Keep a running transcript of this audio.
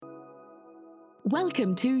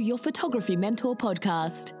Welcome to Your Photography Mentor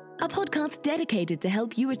podcast, a podcast dedicated to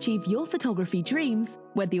help you achieve your photography dreams,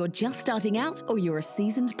 whether you're just starting out or you're a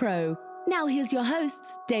seasoned pro. Now here's your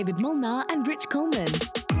hosts, David Molnar and Rich Coleman.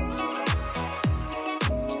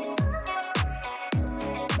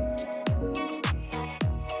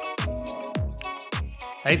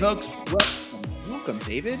 Hey folks. Welcome,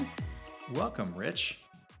 David. Welcome, Rich.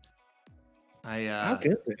 How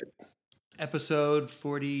good is it? Episode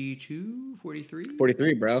 42, 43?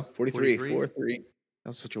 43, bro. 43. 43. 43.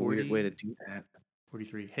 That's such a 40. weird way to do that.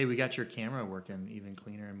 43. Hey, we got your camera working even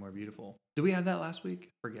cleaner and more beautiful. Did we have that last week?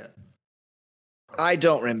 Forget. I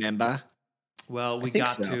don't remember. Well,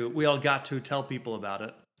 we all got to tell people about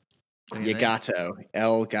it. You got to.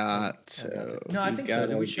 El Gato. No, I think so.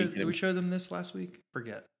 Did we show them this last week?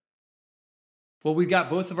 Forget. Well, we got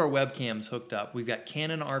both of our webcams hooked up. We've got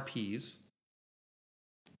Canon RPs.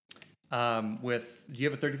 Do you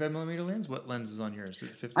have a 35 millimeter lens? What lens is on yours? Is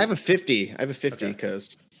it 50? I have a 50. I have a 50 Okay.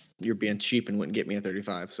 because you're being cheap and wouldn't get me a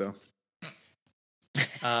 35. So,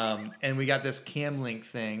 and we got this Camlink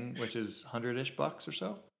thing, which is $100-ish or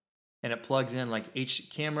so, and it plugs in like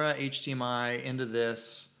camera HDMI into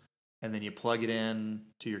this, and then you plug it in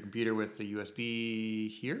to your computer with the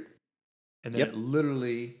USB here, and then it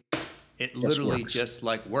literally just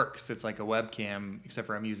like works. It's like a webcam, except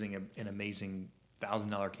for I'm using an amazing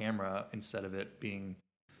 $1,000 camera instead of it being,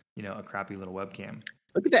 a crappy little webcam.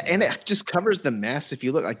 Look at that. And it just covers the mess. If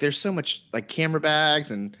you look, like there's so much like camera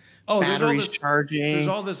bags and batteries charging. There's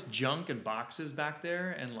all this junk and boxes back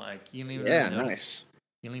there. And like, you don't even really notice. Nice.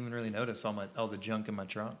 You don't even really notice all the junk in my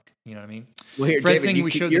trunk. You know what I mean? Well, here, Fred David,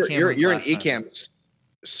 we showed the camera. You're an eCam.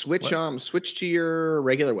 Switch to your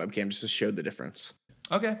regular webcam just to show the difference.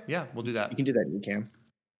 Okay. Yeah, we'll do that. You can do that in eCam.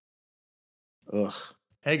 Ugh.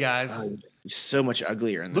 Hey guys. You're so much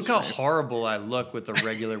uglier in this. Look how horrible I look with the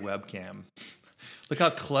regular webcam. Look how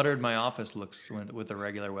cluttered my office looks with the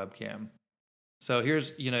regular webcam. So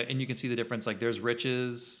here's, and you can see the difference. Like there's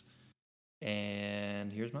Rich's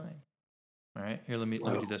and here's mine. All right, here, let me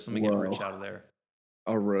do this. Let me get Rich out of there.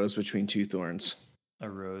 A rose between two thorns. A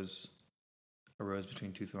rose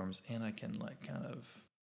between two thorns. And I can like kind of,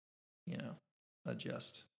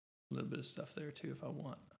 adjust a little bit of stuff there too if I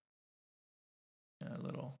want. And a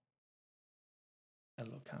little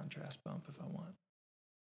contrast bump if I want.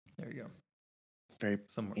 There you go. Very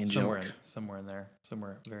somewhere in there.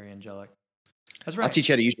 Somewhere very angelic. That's right. I'll teach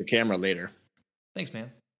you how to use your camera later. Thanks,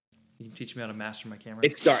 man. You can teach me how to master my camera.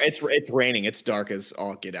 It's dark. It's raining. It's dark as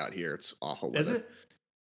all get out here. It's awful weather. Is it?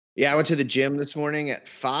 Yeah, I went to the gym this morning at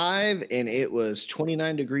 5 and it was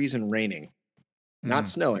 29 degrees and raining. Not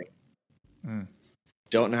snowing.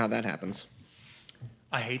 Don't know how that happens.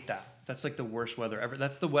 I hate that. That's like the worst weather ever.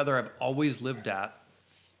 That's the weather I've always lived at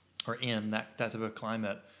or in that type of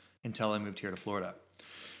climate until I moved here to Florida.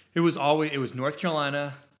 It was North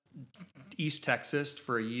Carolina, East Texas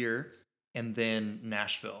for a year, and then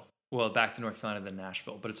Nashville. Well, back to North Carolina, then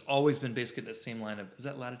Nashville. But it's always been basically the same line of, is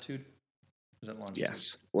that latitude? Is that longitude?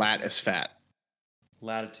 Yes. Lat is fat.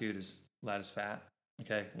 Latitude is fat.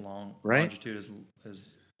 Okay. Right. Longitude is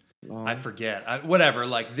long. I forget. Whatever,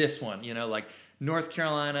 like this one, like North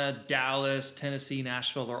Carolina, Dallas, Tennessee,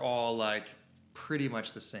 Nashville, they're all like pretty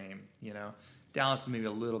much the same, Dallas is maybe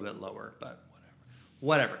a little bit lower, but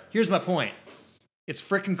whatever. Here's my point. It's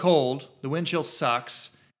freaking cold. The wind chill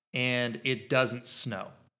sucks and it doesn't snow.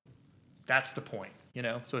 That's the point,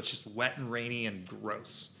 So it's just wet and rainy and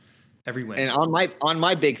gross every winter. And on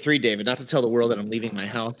my big 3, David, not to tell the world that I'm leaving my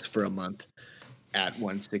house for a month at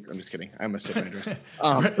 1-6. I'm just kidding. I must say my address.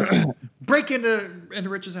 Break into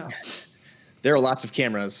Rich's house. There are lots of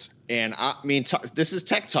cameras, and this is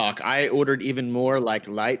tech talk. I ordered even more like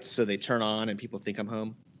lights so they turn on and people think I'm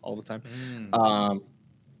home all the time. I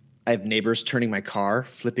have neighbors turning my car,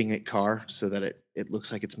 flipping a car so that it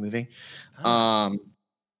looks like it's moving. But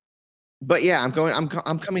yeah,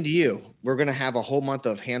 I'm coming to you. We're going to have a whole month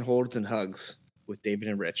of handholds and hugs with David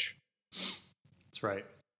and Rich. That's right.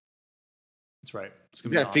 It's going to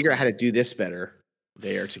We got to figure out how to do this better.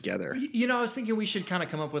 They are together. I was thinking we should kind of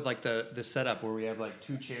come up with like the setup where we have like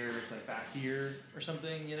 2 chairs like back here or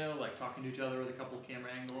something, like talking to each other with a couple of camera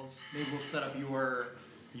angles. Maybe we'll set up your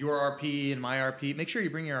RP and my RP. Make sure you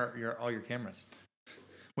bring all your cameras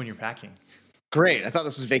when you're packing. Great. I thought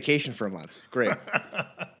this was vacation for a month. Great.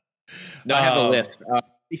 No, I have a list.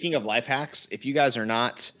 Speaking of life hacks, if you guys are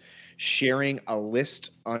not sharing a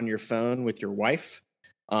list on your phone with your wife,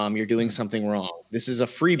 you're doing something wrong. This is a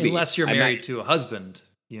freebie. Unless you're married to a husband,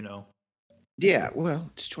 Yeah, well,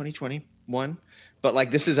 it's 2021. But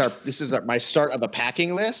like this is my start of a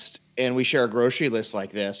packing list, and we share a grocery list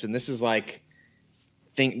like this, and this is like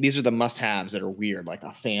these are the must-haves that are weird, like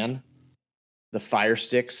a fan, the Fire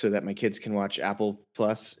Stick so that my kids can watch Apple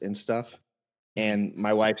Plus and stuff, and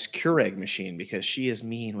my wife's Keurig machine because she is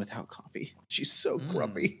mean without coffee. She's so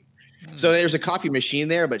grumpy. So there's a coffee machine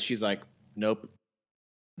there, but she's like, nope.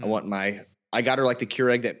 I got her like the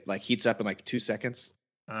Keurig that like heats up in like 2 seconds.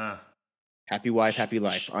 Happy wife, happy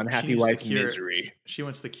life. Unhappy wife, misery. She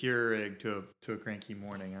wants the Keurig to a cranky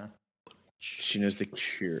morning, huh? She knows the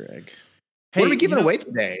Keurig. Hey, what are we giving away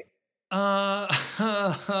today? I'm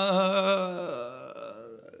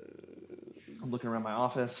looking around my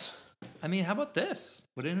office. I mean, how about this?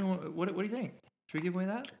 What do you think? Should we give away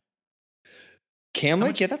that? Cam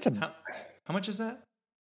Link? Yeah, how much is that?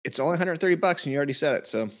 It's only $130 and you already said it,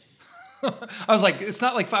 so. I was like, it's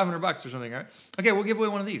not like $500 or something, right? Okay, we'll give away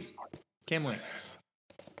one of these. Cam Link.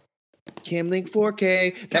 Cam Link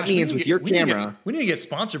 4K. That means with your camera. We need to get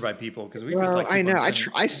sponsored by people because we just like. I know.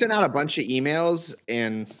 I sent out a bunch of emails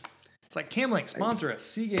and. It's like Cam Link, sponsor us.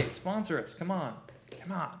 Seagate, sponsor us. Come on.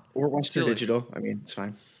 Or Western Digital. I mean, it's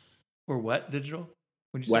fine. Or what digital?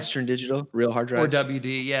 Western Digital, real hard drives. Or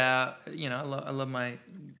WD, yeah. You know, I love my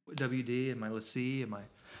WD and my LaCie and my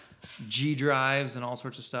G drives and all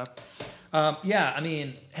sorts of stuff. Yeah, I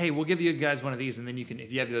mean, hey, we'll give you guys one of these, and then you can,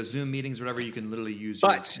 if you have those Zoom meetings, whatever, you can literally use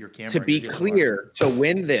your camera. To be clear, to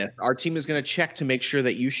win this, our team is going to check to make sure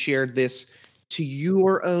that you shared this to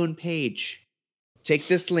your own page. Take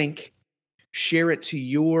this link, share it to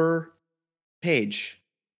your page.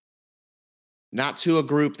 Not to a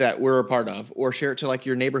group that we're a part of, or share it to like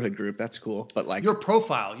your neighborhood group. That's cool, but like your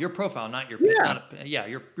profile, not your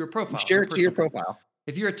your profile. Share it to your profile.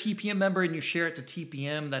 If you're a TPM member and you share it to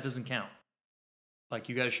TPM, that doesn't count. Like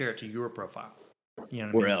you got to share it to your profile. You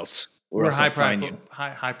know what I mean? Else? We're high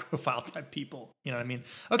profile type people. You know what I mean?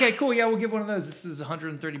 Okay, cool. Yeah, we'll give one of those. This is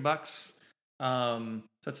 $130. So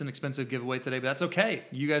that's an expensive giveaway today, but that's okay.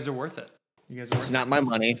 You guys are worth it. It's not my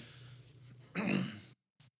money.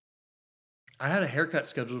 I had a haircut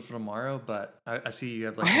scheduled for tomorrow, but I see you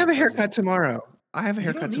have like. I have a haircut tomorrow. I have a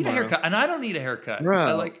haircut tomorrow. You don't need a haircut, and I don't need a haircut. Bro,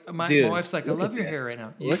 I like my wife's like, I love your hair right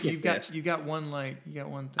now. You got one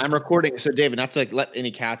thing. I'm recording. So David, not to like let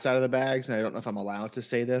any cats out of the bags, and I don't know if I'm allowed to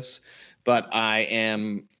say this, but I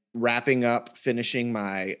am wrapping up finishing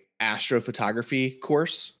my astrophotography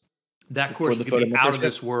course. That course is gonna be out of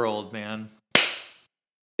this world, man.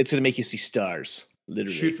 It's gonna make you see stars,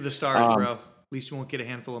 literally. Shoot for the stars, bro. At least you won't get a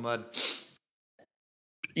handful of mud.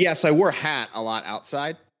 Yes, I wore a hat a lot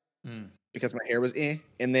outside because my hair was and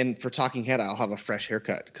then for Talking Head, I'll have a fresh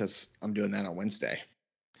haircut because I'm doing that on Wednesday.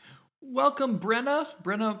 Welcome, Brenna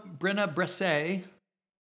Bresset. I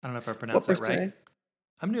don't know if I pronounced that right.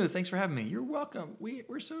 I'm new. Thanks for having me. You're welcome.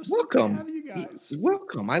 We're so stoked to have you guys.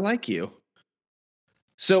 Welcome. I like you.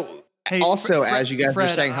 So also, as you guys were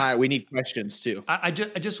saying hi, we need questions too. I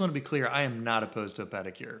just want to be clear. I am not opposed to a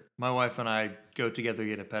pedicure. My wife and I go together to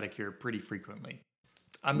get a pedicure pretty frequently.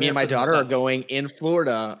 Me and my daughter are going in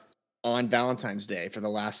Florida on Valentine's Day for the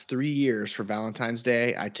last 3 years. For Valentine's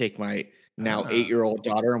Day, I take my now 8-year-old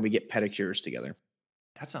daughter and we get pedicures together.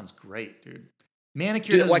 That sounds great, dude.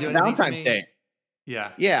 Manicure doesn't do anything for me. Day.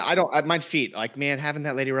 Yeah. Yeah, my feet. Like, man, having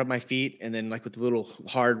that lady rub my feet and then like with the little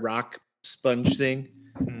hard rock sponge thing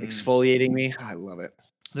exfoliating me. I love it.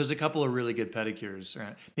 There's a couple of really good pedicures.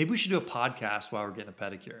 Maybe we should do a podcast while we're getting a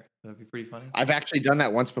pedicure. That'd be pretty funny. I've actually done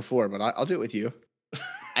that once before, but I'll do it with you.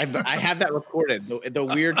 I have that recorded. The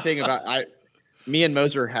weird thing about me and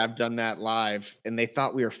Moser have done that live, and they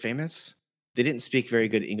thought we were famous. They didn't speak very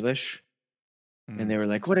good English, and they were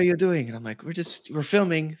like, "What are you doing?" And I'm like, "We're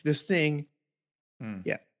filming this thing."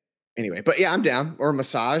 Yeah. Anyway, but yeah, I'm down. Or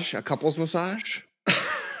a couples massage.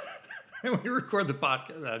 We record the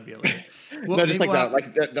podcast. That'd be hilarious. Well, no, just like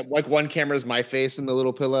that. Like one camera is my face and the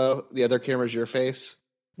little pillow. The other camera is your face.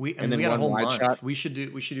 We got a whole month. Shot. We should do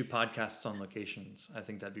podcasts on locations. I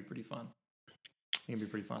think that'd be pretty fun. It'd be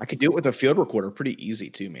pretty fun. I could do it with a field recorder. Pretty easy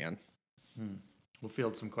too, man. We'll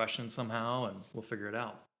field some questions somehow, and we'll figure it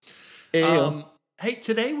out. Hey,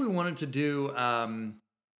 today we wanted to do.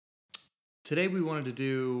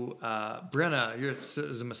 Brenna, you're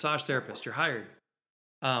as a massage therapist. You're hired.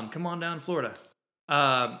 Come on down to Florida.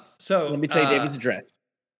 So let me tell you David's address.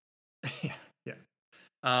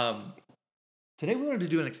 Yeah. Today we wanted to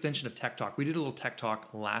do an extension of Tech Talk. We did a little Tech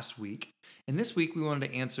Talk last week, and this week we wanted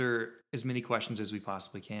to answer as many questions as we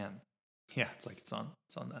possibly can. Yeah, it's on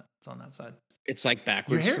that side. It's like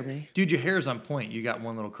backwards for me. Dude, your hair is on point. You got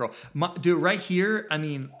one little curl. Dude, right here, I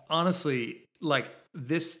mean, honestly, like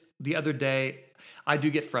the other day, I do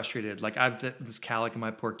get frustrated. Like I've this calic, and my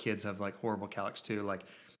poor kids have like horrible calics too. Like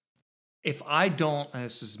if I don't, and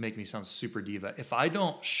this is making me sound super diva, if I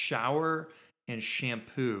don't shower and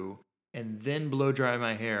shampoo and then blow dry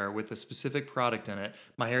my hair with a specific product in it,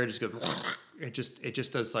 my hair just goes. It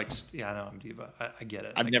just does like, yeah, I know I'm diva. I get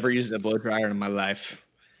it. I've never used a blow dryer in my life.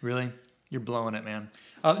 Really? You're blowing it, man.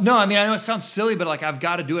 No, I mean, I know it sounds silly, but like I've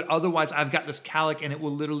got to do it. Otherwise, I've got this calic and it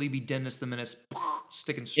will literally be deadness the minute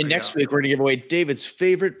sticking straight And next up. week, we're going to give away David's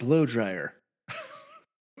favorite blow dryer.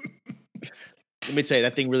 Let me tell you,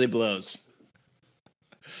 that thing really blows.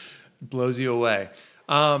 Blows you away.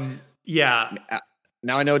 Yeah.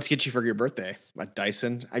 Now I know what to get you for your birthday. A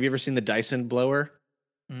Dyson. Have you ever seen the Dyson blower?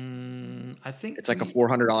 I think it's like a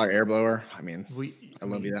 $400 air blower. I mean, I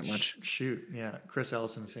love you that much. Shoot, yeah. Chris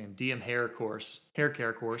Ellison saying DM hair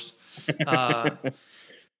care course.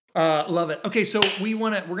 Love it. Okay, so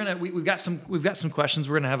we've got some questions.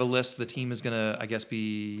 We're gonna have a list. The team is gonna, I guess,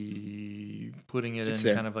 be putting it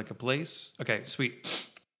in kind of like a place. Okay, sweet.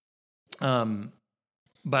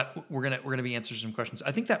 But we're gonna be answering some questions.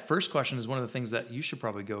 I think that first question is one of the things that you should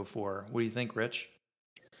probably go for. What do you think, Rich?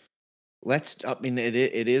 I mean, it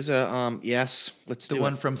is a yes. Let's do the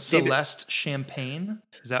one it. from Celeste Champagne.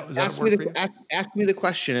 Is that ask me the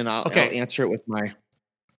question and I'll answer it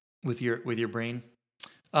with your brain.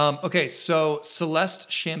 Okay, so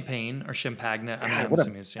Celeste Champagne or Champagne. What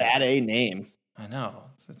a bad A name. I know.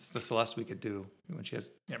 It's the Celeste we could do when she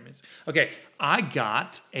has. Okay, I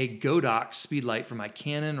got a Godox Speedlight for my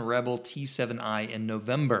Canon Rebel T7i in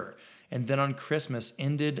November, and then on Christmas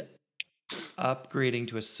ended upgrading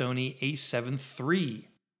to a Sony A7 III.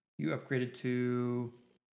 You upgraded to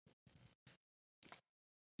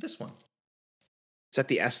this one. Is that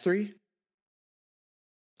the S3?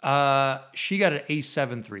 She got an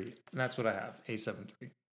A7 III, and that's what I have. A7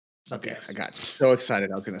 III. Okay, I got so excited.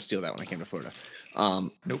 I was going to steal that when I came to Florida.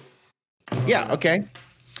 Nope. Yeah. Okay.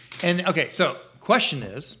 And okay, so question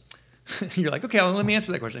is, you're like, okay, well, let me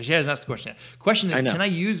answer that question. She hasn't asked the question yet. Question is, can I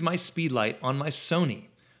use my Speedlight on my Sony?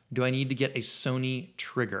 Do I need to get a Sony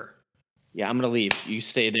trigger? Yeah, I'm going to leave. You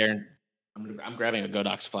stay there. I'm grabbing a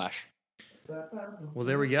Godox flash. Well,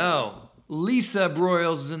 there we go. Lisa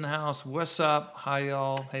Broyles is in the house. What's up? Hi,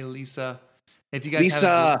 y'all. Hey, Lisa. If you guys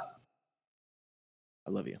I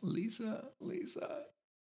love you. Lisa.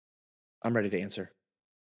 I'm ready to answer.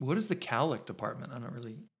 What is the cowlick department? I don't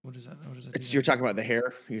really. What is that? You're talking about the hair?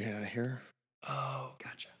 You had hair? Oh,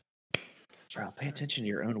 gotcha. Wow, pay attention to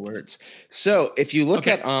your own words. So if you look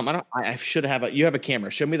at I should have you have a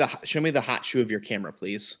camera. Show me the hot shoe of your camera,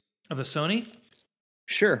 please. Of a Sony?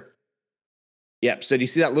 Sure. Yep. So do you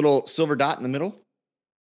see that little silver dot in the middle?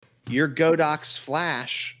 Your Godox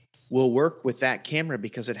flash will work with that camera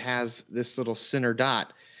because it has this little center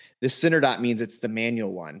dot. This center dot means it's the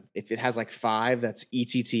manual one. If it has like 5, that's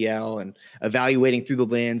ETTL and evaluating through the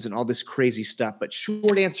lens and all this crazy stuff. But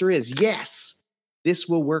short answer is yes, this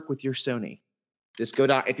will work with your Sony. This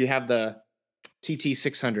Godox, if you have the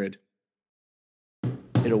TT600,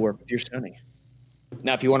 it'll work with your Sony.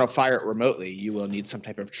 Now, if you want to fire it remotely, you will need some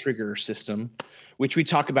type of trigger system, which we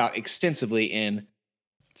talk about extensively in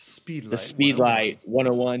Speedlight. The Speedlight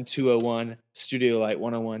 101, 201, Studio Light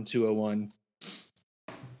 101, 201.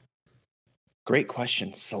 Great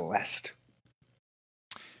question, Celeste.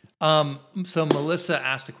 So Melissa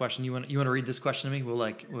asked a question. You want to read this question to me? We'll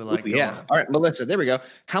go yeah. on. All right, Melissa, there we go.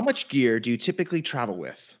 How much gear do you typically travel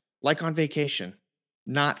with? Like on vacation,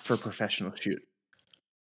 not for professional shoot.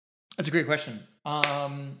 That's a great question.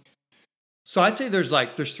 So I'd say there's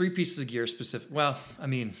 3 pieces of gear specific. Well, I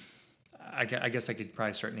mean, I guess I could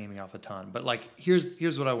probably start naming off a ton, but like,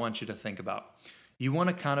 here's what I want you to think about. You want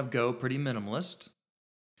to kind of go pretty minimalist.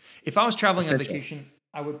 If I was traveling on vacation,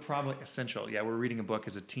 I would probably essential. Yeah, we're reading a book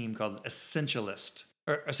as a team called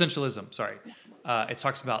Essentialism. Sorry, it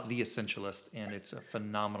talks about the Essentialist, and it's a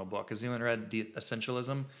phenomenal book. Has anyone read The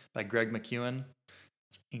Essentialism by Greg McKeown?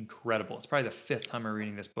 It's incredible. It's probably the 5th time I'm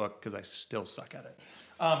reading this book because I still suck at it.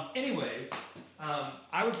 Anyways,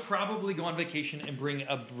 I would probably go on vacation and bring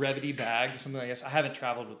a brevity bag, something like this. I haven't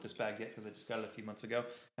traveled with this bag yet because I just got it a few months ago,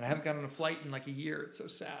 and I haven't gotten on a flight in like a year. It's so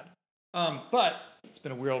sad. But it's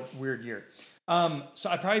been a weird year. So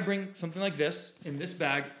I'd probably bring something like this in this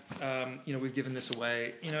bag. We've given this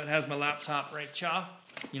away. It has my laptop right here.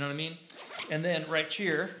 You know what I mean? And then right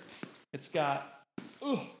here, it's got,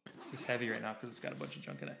 it's heavy right now because it's got a bunch of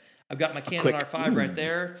junk in it. I've got my Canon R5 right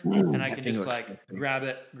there, and I can just grab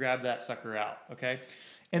that sucker out. Okay.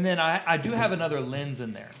 And then I do have another lens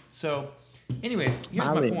in there. So anyways, here's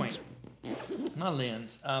my point. My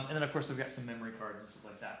lens. And then of course I've got some memory cards and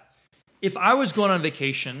stuff like that. If I was going on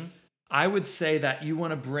vacation, I would say that you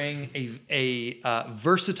want to bring a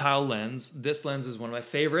versatile lens. This lens is one of my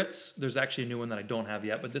favorites. There's actually a new one that I don't have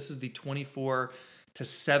yet, but this is the 24 to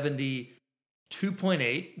 70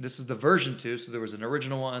 2.8. This is the version 2. So there was an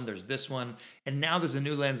original one. There's this one, and now there's a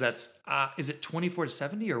new lens that's is it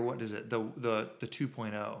 24-70 or what is it? The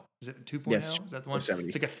 2.0. Is it 2.0? Yes, Is that the one? 70.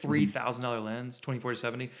 It's like a $3,000 lens,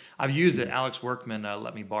 24-70. I've used it. Alex Workman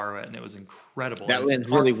let me borrow it, and it was incredible. That lens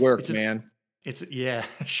really worked, man. It's yeah,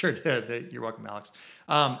 sure did. You're welcome, Alex.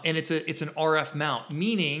 And it's an RF mount,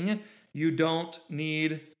 meaning you don't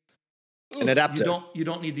need an adapter. You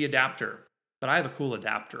don't need the adapter. But I have a cool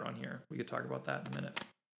adapter on here. We could talk about that in a minute.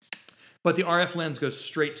 But the RF lens goes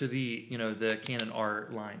straight to the Canon R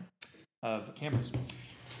line of cameras.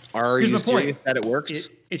 Here's you serious that it works?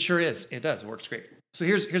 It sure is. It does. It works great. So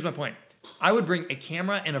here's my point. I would bring a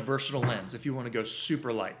camera and a versatile lens if you want to go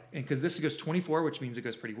super light. And because this goes 24, which means it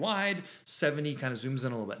goes pretty wide. 70 kind of zooms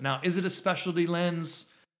in a little bit. Now, is it a specialty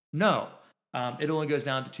lens? No. It only goes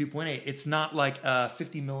down to 2.8. It's not like a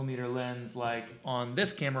 50 millimeter lens like on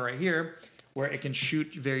this camera right here, where it can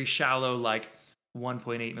shoot very shallow, like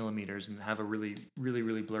 1.8 millimeters, and have a really, really,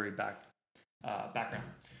 really blurry background.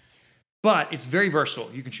 But it's very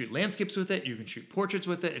versatile. You can shoot landscapes with it. You can shoot portraits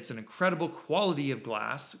with it. It's an incredible quality of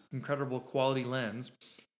glass, incredible quality lens,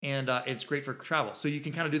 and it's great for travel. So you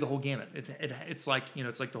can kind of do the whole gamut. It's like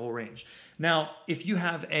it's like the whole range. Now, if you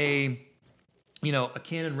have a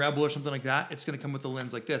Canon Rebel or something like that, it's going to come with a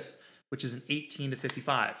lens like this, which is an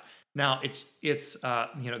 18-55. Now it's this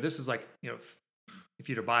is like, if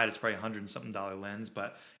you were to buy it, it's probably $100 and something lens,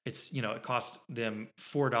 but it's, it cost them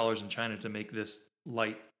 $4 in China to make this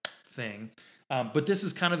light thing. But this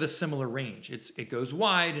is kind of a similar range. It goes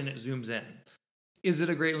wide and it zooms in. Is it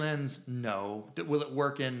a great lens? No. Will it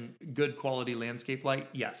work in good quality landscape light?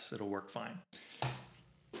 Yes, it'll work fine.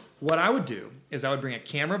 What I would do is I would bring a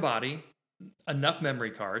camera body, enough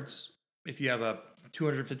memory cards. If you have a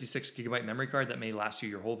 256 gigabyte memory card, that may last you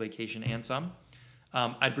your whole vacation and some.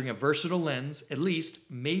 I'd bring a versatile lens, at least,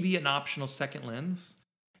 maybe an optional second lens.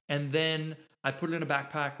 And then I put it in a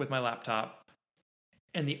backpack with my laptop.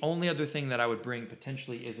 And the only other thing that I would bring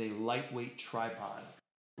potentially is a lightweight tripod,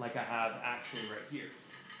 like I have actually right here.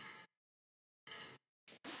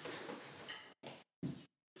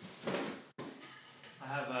 I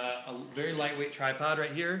have a very lightweight tripod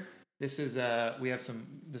right here. This is a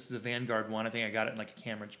Vanguard one. I think I got it in like a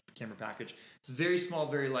camera package. It's very small,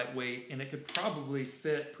 very lightweight, and it could probably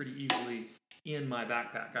fit pretty easily in my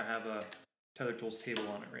backpack. I have a Tether Tools table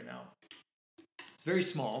on it right now. It's very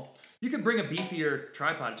small. You could bring a beefier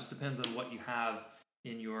tripod. It just depends on what you have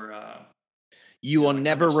in your... you will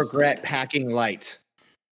never regret packing light.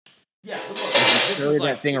 Yeah, look, this is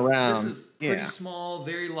like, that thing around. This is pretty small,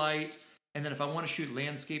 very light. And then if I want to shoot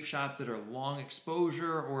landscape shots that are long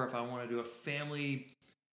exposure, or if I want to do a family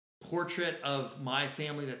portrait of my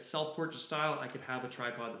family that's self-portrait style, I could have a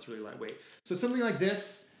tripod that's really lightweight. So something like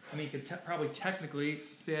this, could probably technically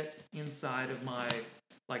fit inside of my,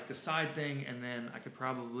 like the side thing, and then I could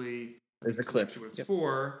probably... There's a clip. What it's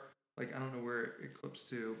for. Like, I don't know where it clips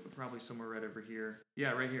to, but probably somewhere right over here.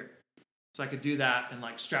 Yeah, right here. So I could do that and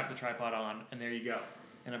like strap the tripod on, and there you go.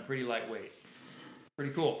 And I'm pretty lightweight.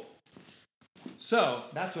 Pretty cool. So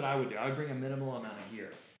that's what I would do. I would bring a minimal amount of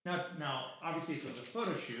gear. Now, obviously, if it was a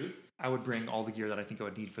photo shoot, I would bring all the gear that I think I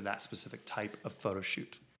would need for that specific type of photo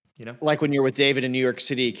shoot. Like when you're with David in New York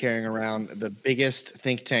City, carrying around the biggest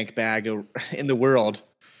think tank bag in the world,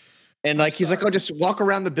 and like he's like, "Oh, just walk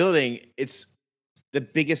around the building. It's the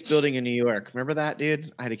biggest building in New York." Remember that,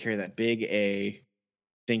 dude? I had to carry that big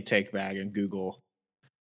think tank bag in Google.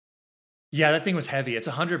 Yeah, that thing was heavy. It's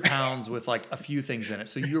 100 pounds with like a few things in it.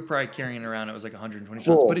 So you were probably carrying it around. It was like 120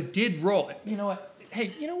 pounds, but it did roll. You know what?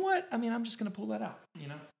 Hey, you know what? I'm just going to pull that out,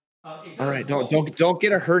 All right. Don't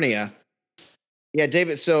get a hernia. Yeah,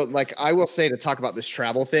 David. So like, I will say, to talk about this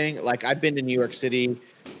travel thing, like I've been to New York City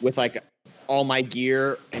with like all my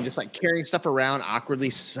gear, and just like carrying stuff around awkwardly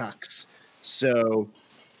sucks. So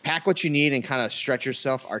pack what you need and kind of stretch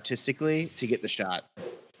yourself artistically to get the shot.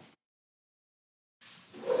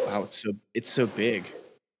 Wow, it's so big.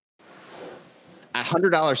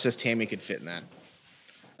 $100 says Tammy could fit in that.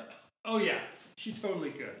 Oh yeah, she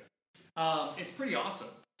totally could. It's pretty awesome.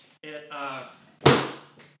 I don't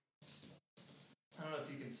know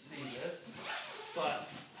if you can see this, but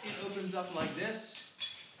it opens up like this,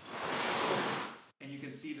 and you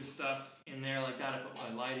can see the stuff in there like that. I put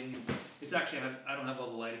my lighting. It's actually, I don't have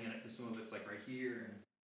all the lighting in it because some of it's like right here and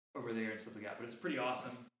over there and stuff like that. But it's pretty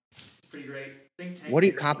awesome. Pretty great. What are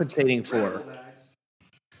you compensating for?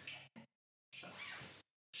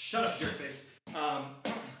 Shut up, jerkface.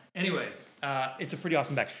 Anyways, it's a pretty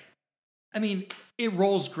awesome bag. It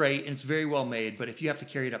rolls great and it's very well made. But if you have to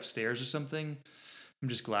carry it upstairs or something, I'm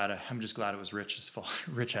just glad it was Rich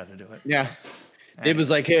had to do it. Yeah. It was Anyways.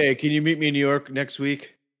 like, hey, can you meet me in New York next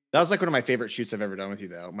week? That was like one of my favorite shoots I've ever done with you,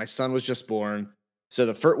 though. My son was just born. So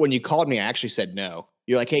the first, when you called me, I actually said no.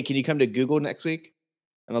 You're like, hey, can you come to Google next week?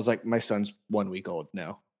 And I was like, my son's 1 week old.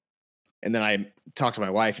 No. And then I talked to my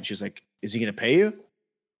wife and she was like, is he going to pay you?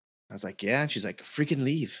 I was like, yeah. And she's like, freaking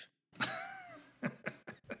leave.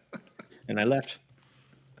 And I left.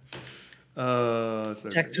 So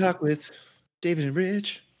Tech crazy. Talk with David and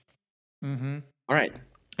Rich. Mm-hmm. All right.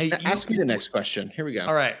 Hey, Ask me the next question. Here we go.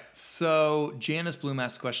 All right. So Janice Bloom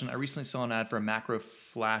asked the question, I recently saw an ad for a macro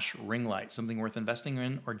flash ring light. Something worth investing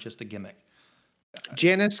in or just a gimmick?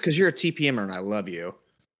 Janice, because you're a TPMer and I love you.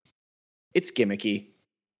 It's gimmicky.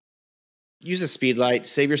 Use a speed light.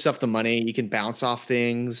 Save yourself the money. You can bounce off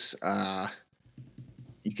things.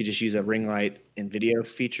 You could just use a ring light in video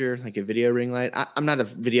feature, like a video ring light. I'm not a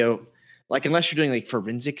video, like unless you're doing like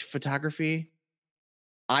forensic photography.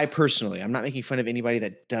 I'm not making fun of anybody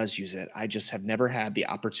that does use it. I just have never had the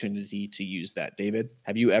opportunity to use that. David,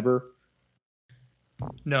 have you ever?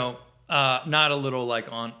 No, not a little like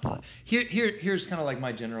on here's kind of like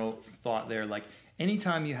my general thought there. Like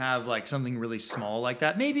anytime you have like something really small like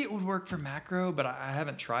that, maybe it would work for macro, but I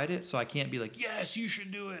haven't tried it, so I can't be like, yes, you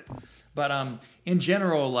should do it. But in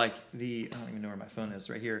general, like I don't even know where my phone is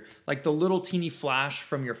right here. Like the little teeny flash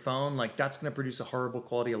from your phone, like that's going to produce a horrible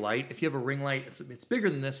quality of light. If you have a ring light, it's bigger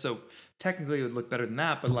than this, so technically it would look better than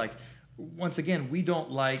that. But like once again, we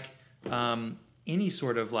don't like any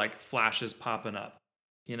sort of like flashes popping up.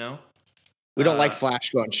 You know, We don't like flash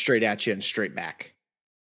going straight at you and straight back.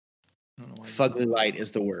 I don't know why Fugly light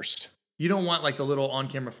is the worst. You don't want like the little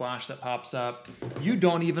on-camera flash that pops up. You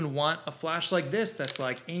don't even want a flash like this that's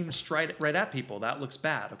like aimed straight right at people. That looks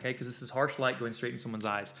bad, okay? Because this is harsh light going straight in someone's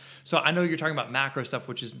eyes. So I know you're talking about macro stuff,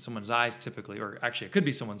 which isn't someone's eyes typically, or actually it could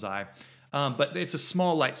be someone's eye. But it's a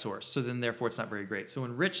small light source, so then therefore it's not very great. So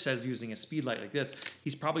when Rich says using a speed light like this,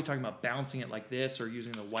 he's probably talking about bouncing it like this or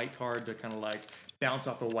using the white card to kind of like bounce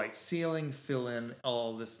off a white ceiling, fill in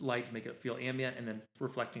all this light to make it feel ambient, and then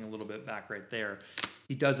reflecting a little bit back right there.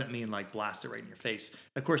 He doesn't mean like blast it right in your face.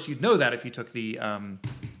 Of course, you'd know that if you took the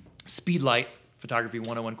Speedlight Photography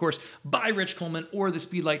 101 course by Rich Coleman or the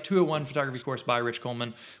Speedlight 201 Photography course by Rich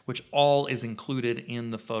Coleman, which all is included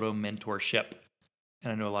in the Photo Mentorship.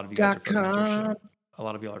 And I know a lot of you guys are Photo Mentorship. A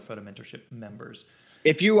lot of y'all are Photo Mentorship members.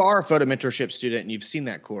 If you are a Photo Mentorship student and you've seen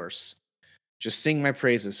that course, just sing my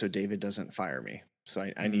praises so David doesn't fire me. So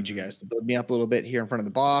I need you guys to build me up a little bit here in front of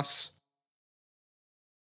the boss.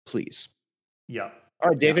 Please. Yeah. All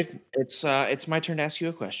right, David, it's my turn to ask you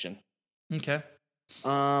a question. Okay.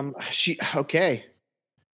 Okay.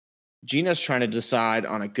 Gina's trying to decide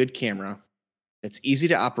on a good camera that's easy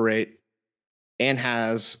to operate and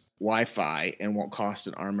has Wi-Fi and won't cost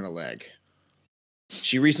an arm and a leg.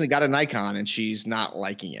 She recently got a Nikon and she's not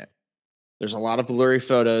liking it. There's a lot of blurry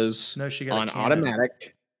photos She got on a Canon.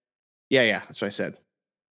 automatic. Yeah, that's what I said.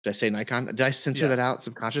 Did I say Nikon? Did I censor that out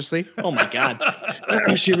subconsciously? Oh my God.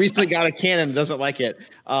 She recently got a Canon and doesn't like it.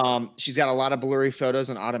 She's got a lot of blurry photos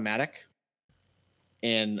on automatic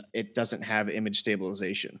and it doesn't have image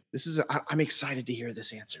stabilization. I'm excited to hear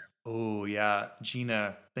this answer. Oh yeah.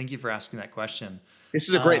 Gina, thank you for asking that question. This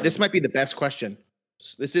is this might be the best question.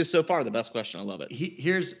 This is so far the best question. I love it.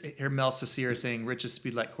 Here's Mel Cecere saying Rich's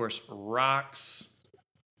Speedlight course rocks.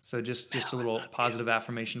 So just a little positive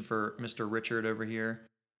affirmation for Mr. Richard over here.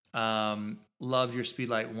 Love your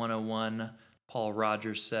Speedlight 101. Paul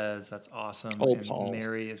Rogers says that's awesome. Oh, and Paul.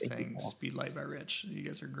 Mary is saying Speedlight by Rich. You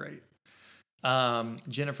guys are great.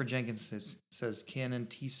 Jennifer Jenkins says Canon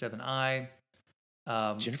T7i.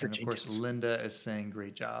 Jennifer and of course, Jenkins. Linda is saying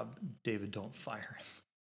great job. David, don't fire him.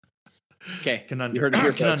 Okay. Conundrum. You heard it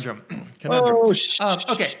here, folks. Conundrum. Oh,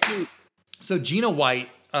 okay. So Gina White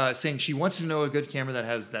saying she wants to know a good camera that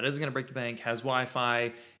isn't going to break the bank, has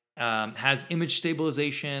Wi-Fi, has image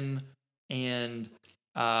stabilization, and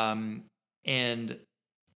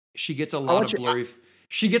she gets a lot of blurry.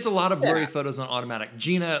 She gets a lot of blurry photos on automatic.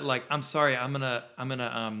 Gina, like, I'm sorry, I'm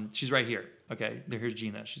gonna. She's right here. Okay, here's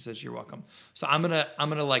Gina. She says you're welcome. So I'm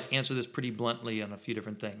gonna like answer this pretty bluntly on a few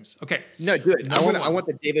different things. Okay. No, do it. I want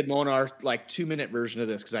the David Monar like 2-minute version of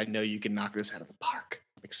this because I know you can knock this out of the park.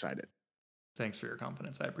 I'm excited. Thanks for your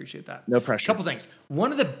confidence. I appreciate that. No pressure. Couple things.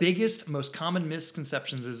 One of the biggest, most common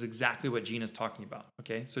misconceptions is exactly what Gina's talking about.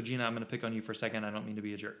 Okay, so Gina, I'm going to pick on you for a second. I don't mean to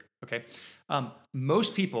be a jerk. Okay,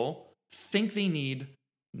 most people think they need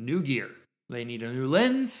new gear. They need a new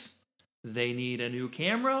lens. They need a new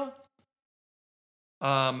camera.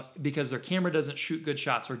 Because their camera doesn't shoot good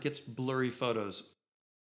shots or gets blurry photos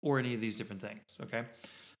or any of these different things. Okay.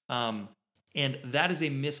 And that is a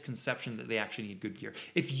misconception that they actually need good gear.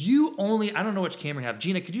 If you only, I don't know which camera you have.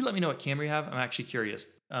 Gina, could you let me know what camera you have? I'm actually curious.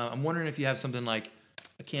 I'm wondering if you have something like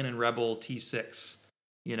a Canon Rebel T6,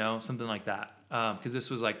 something like that. Because this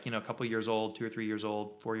was like, a couple years old, 2 or 3 years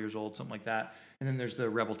old, 4 years old, something like that. And then there's the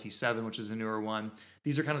Rebel T7, which is a newer one.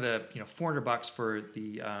 These are kind of the, $400 for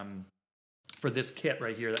the, for this kit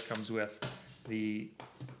right here that comes with the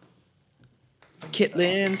kit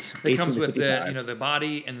lens. It comes with the, the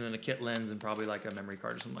body and then a kit lens and probably like a memory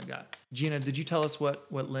card or something like that. Gina, did you tell us what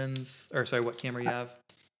camera you have?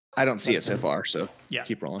 I don't see it so far, so yeah.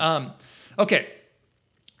 Keep rolling. Okay.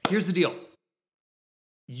 Here's the deal.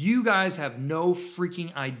 You guys have no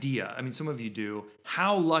freaking idea. I mean, some of you do,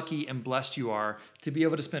 how lucky and blessed you are to be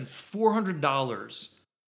able to spend $400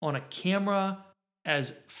 on a camera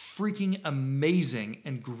as freaking amazing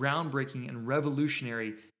and groundbreaking and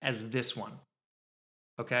revolutionary as this one.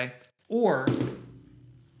 Okay? Or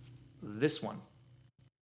this one.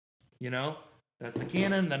 That's the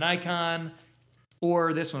Canon, the Nikon,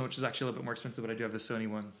 or this one, which is actually a little bit more expensive, but I do have the Sony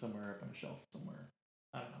one somewhere up on a shelf somewhere.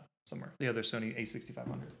 I don't know. Somewhere. The other Sony A6500.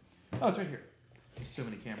 Oh, it's right here. There's so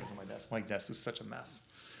many cameras on my desk. My desk is such a mess.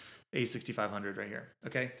 A6500 right here.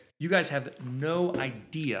 Okay? You guys have no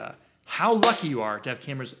idea how lucky you are to have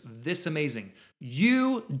cameras this amazing.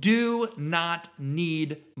 You do not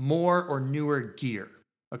need more or newer gear.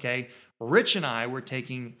 Okay? Rich and I were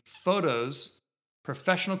taking photos,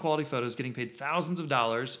 professional quality photos, getting paid thousands of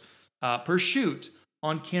dollars per shoot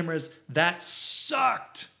on cameras that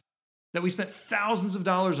sucked. That we spent thousands of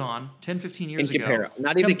dollars on 10, 15 years ago.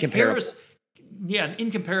 Not even comparable. Yeah,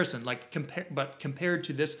 in comparison, but compared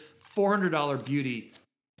to this $400 beauty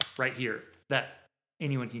right here that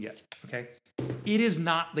anyone can get, okay? It is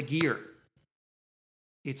not the gear.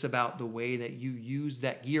 It's about the way that you use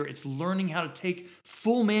that gear. It's learning how to take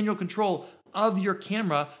full manual control of your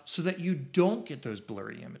camera so that you don't get those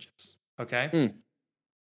blurry images, okay?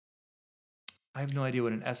 I have no idea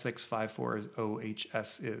what an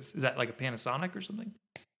SX540HS is. Is that like a Panasonic or something?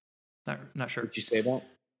 Not sure. Did you say that?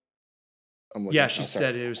 Yeah, she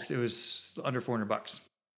said it was under $400.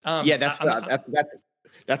 Yeah, that's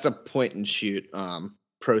a point and shoot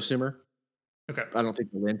prosumer. Okay. I don't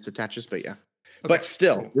think the lens attaches, but yeah. Okay. But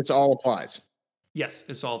still, cool. This all applies. Yes,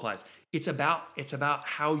 this all applies. It's about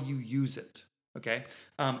how you use it. Okay.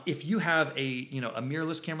 If you have a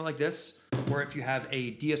mirrorless camera like this, or if you have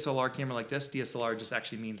a DSLR camera like this, DSLR just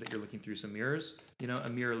actually means that you're looking through some mirrors. A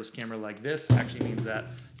mirrorless camera like this actually means that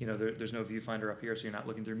there's no viewfinder up here, so you're not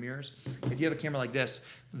looking through mirrors. If you have a camera like this,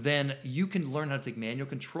 then you can learn how to take manual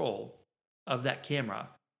control of that camera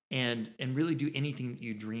and really do anything that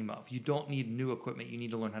you dream of. You don't need new equipment. You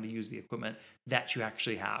need to learn how to use the equipment that you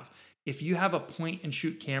actually have. If you have a point and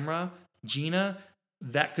shoot camera, Gina,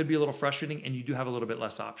 that could be a little frustrating, and you do have a little bit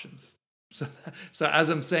less options. So as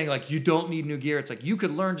I'm saying, you don't need new gear. It's like you could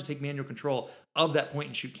learn to take manual control of that point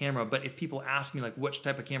and shoot camera. But if people ask me which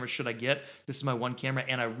type of camera should I get, this is my one camera,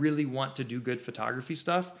 and I really want to do good photography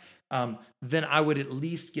stuff, then I would at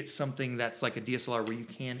least get something that's like a DSLR where you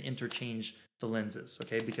can interchange the lenses,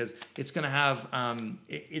 okay? Because it's going to have,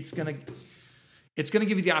 it's going to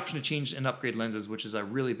give you the option to change and upgrade lenses, which is a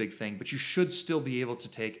really big thing, but you should still be able to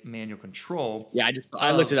take manual control. Yeah,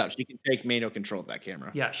 I looked it up. She can take manual control of that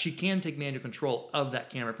camera. Yeah, she can take manual control of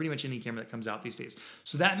that camera, pretty much any camera that comes out these days.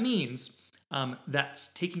 So that means that's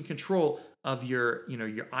taking control of your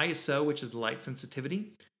ISO, which is the light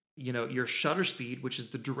sensitivity, your shutter speed, which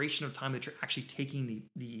is the duration of time that you're actually taking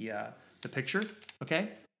the picture, okay?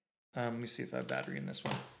 Let me see if I have battery in this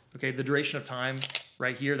one. Okay, the duration of time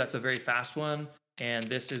right here, that's a very fast one. And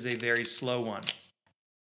this is a very slow one.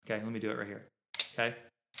 Okay, let me do it right here. Okay,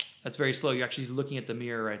 that's very slow. You're actually looking at the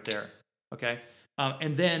mirror right there. Okay,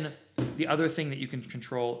 and then the other thing that you can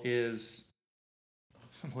control is,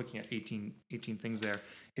 I'm looking at 18 things there,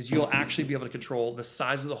 is you'll actually be able to control the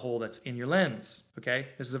size of the hole that's in your lens. Okay,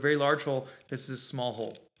 this is a very large hole. This is a small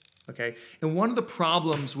hole. Okay, and one of the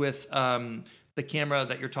problems with the camera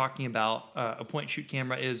that you're talking about, a point and shoot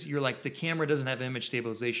camera, is you're like, the camera doesn't have image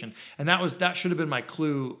stabilization. And that should have been my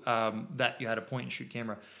clue that you had a point and shoot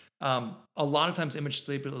camera. A lot of times image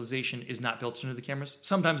stabilization is not built into the cameras.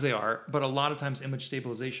 Sometimes they are, but a lot of times image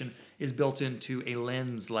stabilization is built into a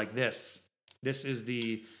lens like this. This is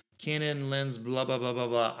the Canon lens blah, blah, blah, blah,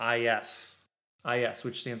 blah, IS,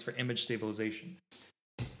 which stands for image stabilization.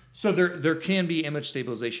 So there can be image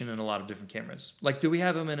stabilization in a lot of different cameras. Do we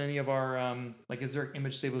have them in any of our, is there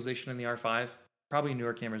image stabilization in the R5? Probably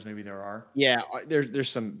newer cameras, maybe there are. Yeah, there's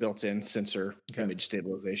some built-in sensor image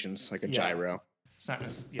stabilizations, like a gyro. It's not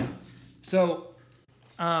yeah. So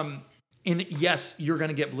And yes, you're going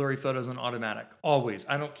to get blurry photos on automatic, always.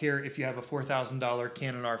 I don't care if you have a $4,000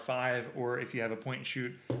 Canon R5 or if you have a point and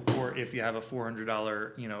shoot or if you have a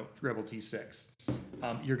 $400, Rebel T6.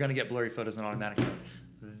 You're going to get blurry photos on automatic mode.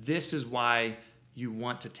 This is why you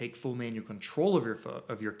want to take full manual control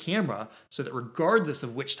of your camera, so that regardless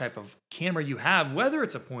of which type of camera you have, whether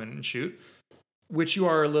it's a point and shoot, which you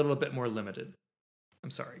are a little bit more limited,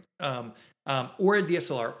 I'm sorry, or a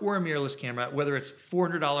DSLR or a mirrorless camera, whether it's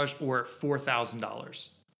 $400 or $4,000,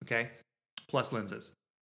 okay, plus lenses,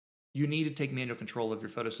 you need to take manual control of your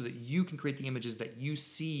photos so that you can create the images that you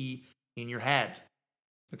see in your head,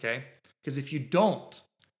 okay? Because if you don't,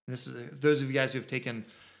 and this is those of you guys who have taken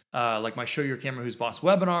like my Show Your Camera Who's Boss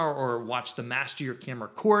webinar or watch the Master Your Camera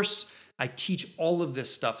course, I teach all of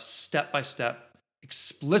this stuff step by step,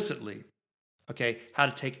 explicitly, okay? How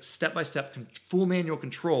to take step-by-step full manual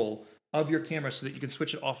control of your camera so that you can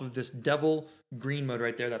switch it off of this devil green mode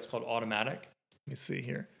right there. That's called automatic. Let me see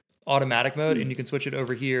here. Automatic mode, and you can switch it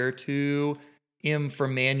over here to M for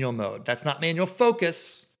manual mode. That's not manual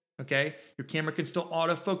focus, okay? Your camera can still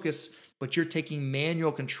autofocus, but you're taking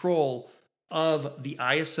manual control of the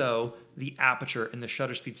ISO, the aperture, and the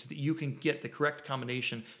shutter speed so that you can get the correct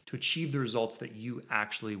combination to achieve the results that you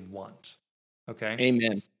actually want, okay?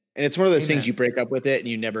 Amen. And it's one of those things you break up with it and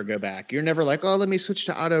you never go back. You're never like, oh, let me switch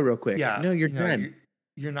to auto real quick. Yeah, no, you're done.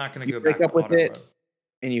 You're not going to go break back up to with auto it mode.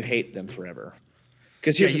 And you hate them forever.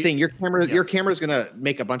 Because here's the thing, your camera is going to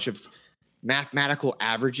make a bunch of mathematical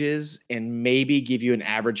averages and maybe give you an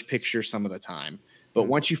average picture some of the time. But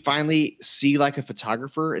once you finally see like a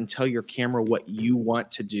photographer and tell your camera what you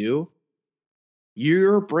want to do,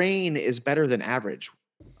 your brain is better than average.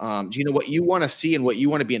 Do you know what you want to see and what you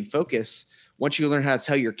want to be in focus? Once you learn how to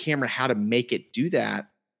tell your camera how to make it do that,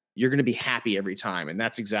 you're going to be happy every time. And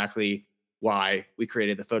that's exactly why we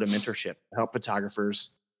created the Photo Mentorship to help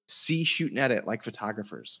photographers see, shoot, and edit like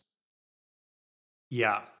photographers.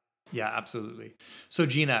 Yeah, absolutely. So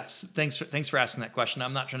Gina, thanks for asking that question.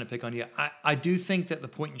 I'm not trying to pick on you. I do think that the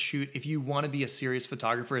point and shoot, if you want to be a serious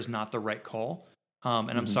photographer, is not the right call.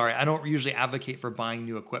 And I'm sorry, I don't usually advocate for buying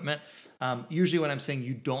new equipment. Usually when I'm saying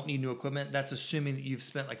you don't need new equipment, that's assuming that you've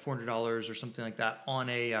spent like $400 or something like that on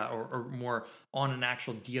a, or more on an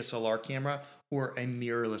actual DSLR camera or a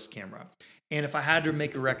mirrorless camera. And if I had to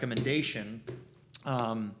make a recommendation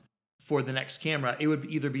for the next camera, it would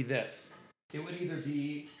either be this. It would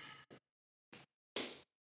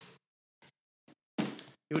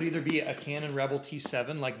either be a Canon Rebel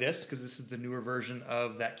T7 like this, because this is the newer version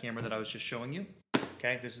of that camera that I was just showing you.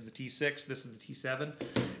 Okay, this is the T6, this is the T7.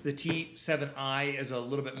 The T7i is a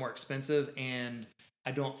little bit more expensive, and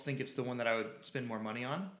I don't think it's the one that I would spend more money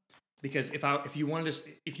on. Because if you want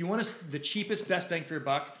the cheapest, best bang for your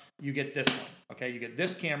buck, you get this one. Okay, you get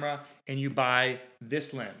this camera and you buy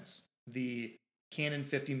this lens, the Canon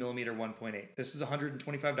 50mm 1.8. This is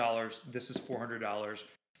 $125. This is $400.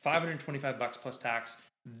 $525 plus tax.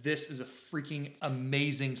 This is a freaking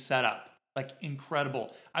amazing setup. Like,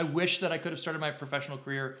 incredible. I wish that I could have started my professional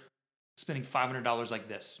career spending $500 like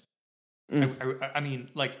this. I mean,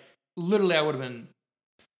 like, literally, I would have been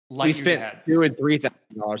light years ahead. We spent $2,000 and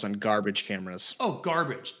 $3,000 on garbage cameras. Oh,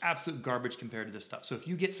 garbage. Absolute garbage compared to this stuff. So if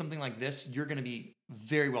you get something like this, you're going to be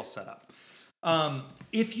very well set up.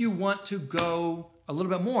 If you want to go a little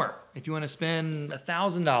bit more, if you want to spend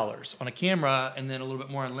 $1,000 on a camera and then a little bit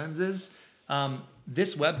more on lenses,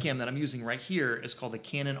 this webcam that I'm using right here is called the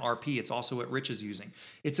Canon RP. It's also what Rich is using.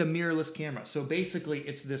 It's a mirrorless camera. So basically,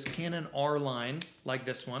 it's this Canon R line, like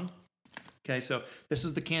this one. Okay, so this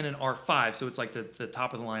is the Canon R5, so it's like the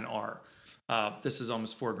top of the line R. This is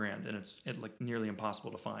almost $4,000, and it's like nearly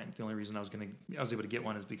impossible to find. The only reason I was able to get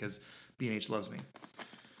one is because B&H loves me.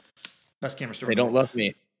 Best camera store. They don't love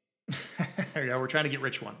me. Yeah, we're trying to get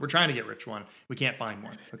Rich one. We can't find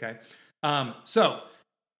one. Okay, so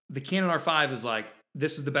the Canon R5 is like,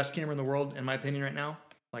 this is the best camera in the world, in my opinion, right now.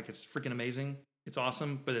 Like, it's freaking amazing. It's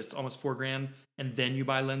awesome, but it's almost $4,000. And then you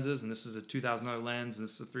buy lenses, and this is a $2,000 lens, and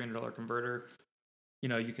this is a $300 converter. You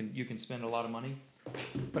know, you can spend a lot of money.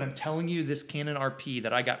 But I'm telling you, this Canon RP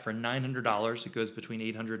that I got for $900, it goes between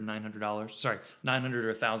 $800 and $900. Sorry, $900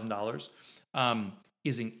 or $1,000.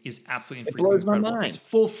 Is absolutely incredible. It's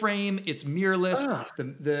full frame. It's mirrorless.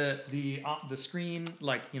 The screen,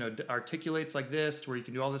 like, you know, articulates like this to where you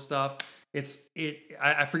can do all this stuff.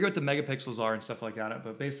 I forget what the megapixels are and stuff like that,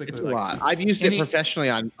 but basically it's a lot. I've used it professionally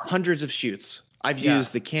on hundreds of shoots. I've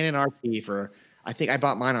used the Canon RP for, I think I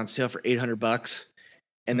bought mine on sale for $800,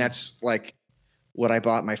 and that's like what I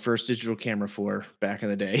bought my first digital camera for back in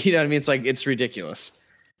the day. You know what I mean? It's like, it's ridiculous.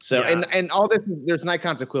 So and all this, there's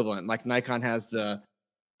Nikon's equivalent. Like, Nikon has the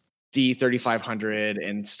D3500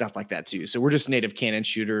 and stuff like that too. So we're just native Canon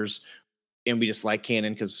shooters, and we just like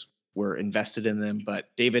Canon because we're invested in them. But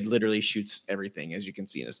David literally shoots everything, as you can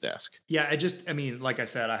see in his desk. Yeah, I mean, like I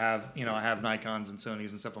said, I have Nikons and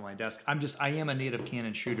Sonys and stuff on my desk. I am a native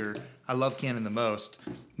Canon shooter. I love Canon the most,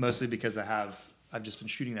 mostly because I've just been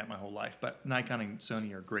shooting that my whole life. But Nikon and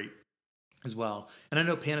Sony are great as well. And I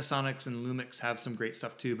know Panasonics and Lumix have some great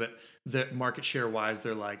stuff too, but the market share wise,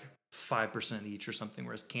 they're like 5% each or something,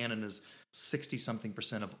 whereas Canon is 60 something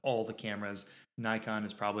percent of all the cameras. Nikon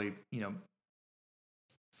is probably,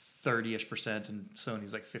 30-ish percent, and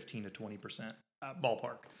Sony's like 15 to 20%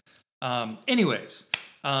 ballpark. Anyways,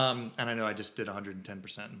 and I know I just did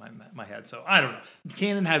 110% in my head, so I don't know.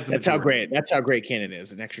 Canon has the majority. That's how great Canon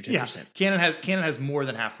is, an extra 10%. Yeah, Canon has more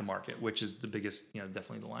than half the market, which is the biggest,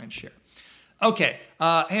 definitely the lion's share. Okay, hey,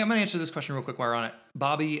 I'm going to answer this question real quick while we're on it.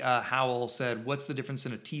 Bobby Howell said, what's the difference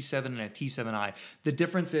in a T7 and a T7i? The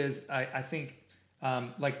difference is, I think,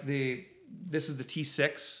 this is the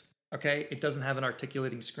T6, okay? It doesn't have an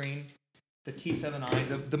articulating screen. The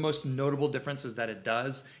T7i, the most notable difference is that it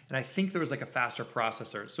does, and I think there was like a faster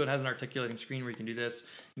processor. So it has an articulating screen where you can do this,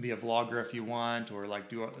 and be a vlogger if you want, or like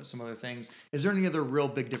do some other things. Is there any other real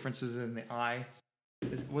big differences in the i?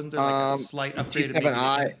 Wasn't there like a slight upgrade?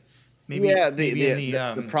 T7i. Maybe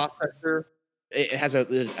the processor, it has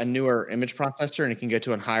a newer image processor, and it can go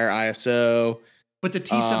to a higher ISO. But the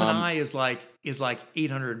T7i is like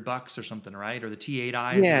 $800 or something, right? Or the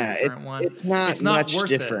T8i is the current one. It's not much worth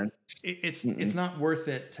different. It's not worth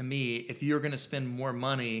it to me if you're going to spend more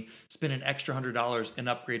money, spend an extra $100 and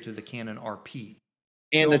upgrade to the Canon RP.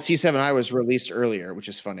 And the T7i was released earlier, which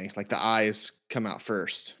is funny. Like the I's come out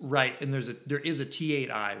first, right? And there is a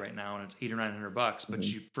T8i right now, and it's $800 or $900. But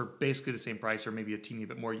you, for basically the same price, or maybe a teeny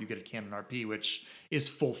bit more, you get a Canon RP, which is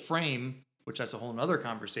full frame, which that's a whole other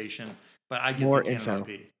conversation. But I get more the Canon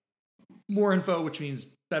RP, more info, which means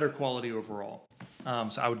better quality overall.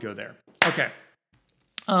 So I would go there. Okay.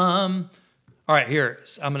 All right. Here,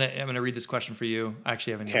 I'm gonna read this question for you. I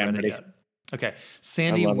actually haven't even read it yet. Okay.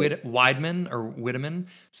 Sandy Wideman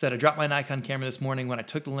said, I dropped my Nikon camera this morning. When I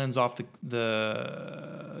took the lens off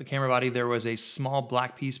the camera body, there was a small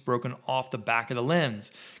black piece broken off the back of the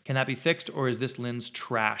lens. Can that be fixed, or is this lens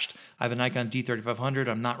trashed? I have a Nikon D3500.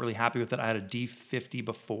 I'm not really happy with it. I had a D50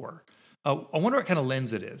 before. Oh, I wonder what kind of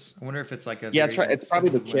lens it is. I wonder if it's like a that's right. It's probably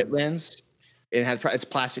the kit lens. It's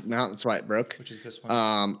plastic mount. That's why it broke. Which is this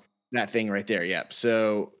one. That thing right there. Yep.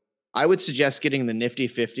 So I would suggest getting the Nifty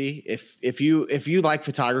 50. If you like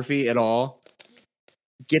photography at all,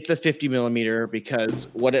 get the 50 millimeter, because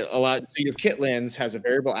what it allows. So your kit lens has a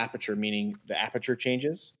variable aperture, meaning the aperture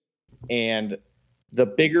changes, and the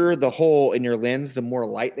bigger the hole in your lens, the more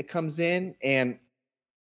light that comes in, and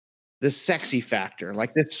the sexy factor,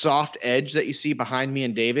 like this soft edge that you see behind me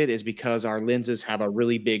and David, is because our lenses have a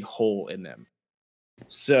really big hole in them.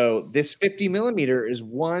 So this 50 millimeter is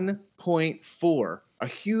 1.4, a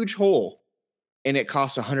huge hole, and it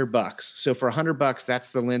costs $100. So for $100, that's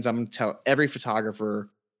the lens I'm going to tell every photographer,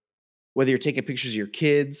 whether you're taking pictures of your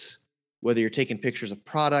kids, whether you're taking pictures of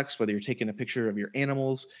products, whether you're taking a picture of your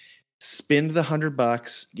animals, spend the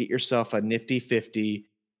 $100, get yourself a Nifty 50,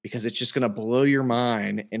 because it's just going to blow your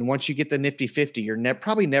mind. And once you get the Nifty 50, you're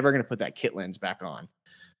probably never going to put that kit lens back on.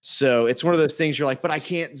 So it's one of those things you're like, but I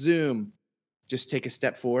can't zoom. Just take a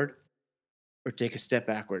step forward or take a step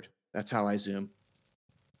backward. That's how I zoom.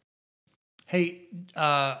 Hey,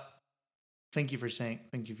 thank you for saying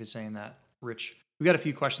that, Rich. We got a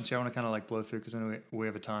few questions here. I want to kind of like blow through because I know we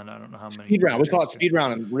have a ton. I don't know how many. Speed round. We call it speed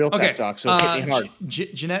round in real tech talk. So hit me hard.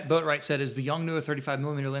 Jeanette Boatwright said, "Is the Yongnuo 35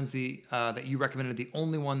 millimeter lens that you recommended the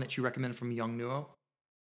only one that you recommend from Yongnuo?"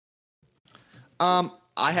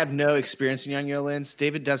 I have no experience in Yongnuo lens.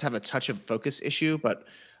 David does have a touch of focus issue, but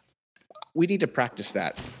we need to practice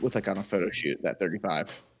that with like on a photo shoot, that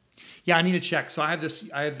 35. Yeah, I need to check. So I have this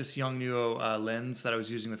Yongnuo lens that I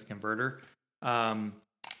was using with a converter.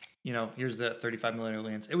 Here's the 35 millimeter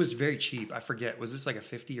lens. It was very cheap. I forget, was this like a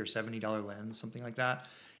 $50 or $70 lens, something like that?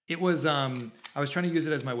 It was. I was trying to use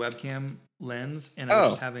it as my webcam lens, and I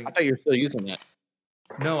was just having. I thought you were still using that.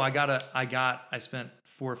 No, I spent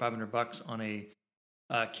 $400 or $500 on a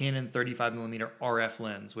Canon 35 millimeter RF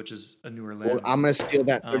lens, which is a newer lens. Well, I'm gonna steal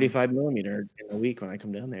that 35 millimeter in a week when I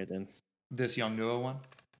come down there. Then this Yongnuo one.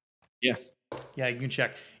 Yeah. Yeah, you can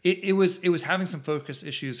check. It was having some focus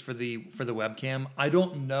issues for the webcam. I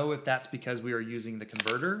don't know if that's because we were using the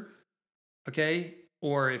converter, okay,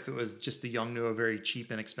 or if it was just the Yongnuo very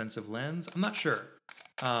cheap and expensive lens. I'm not sure.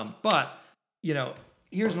 But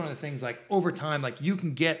here's one of the things, like over time, like you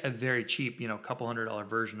can get a very cheap, couple $100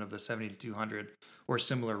 version of the 70-200 or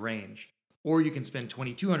similar range. or you can spend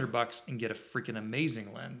 $2,200 and get a freaking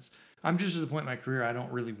amazing lens. I'm just at the point in my career I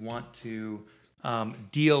don't really want to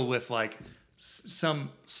deal with like some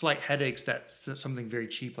slight headaches that something very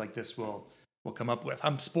cheap like this will come up with.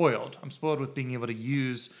 I'm spoiled. I'm spoiled with being able to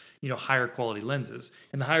use, higher quality lenses.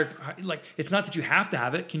 And the higher, like, it's not that you have to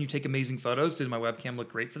have it. Can you take amazing photos? Did my webcam look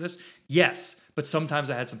great for this? Yes. But sometimes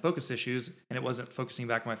I had some focus issues and it wasn't focusing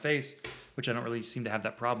back on my face, which I don't really seem to have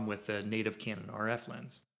that problem with the native Canon RF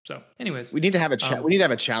lens. So anyways. We need to have we need to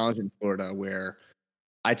have a challenge in Florida where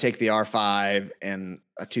I take the R5 and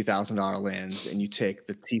a $2,000 lens, and you take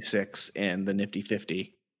the T6 and the Nifty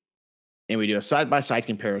 50, and we do a side-by-side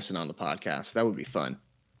comparison on the podcast. That would be fun.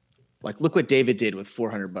 Like, look what David did with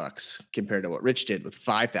 $400 compared to what Rich did with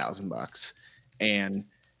 $5,000, and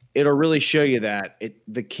it'll really show you that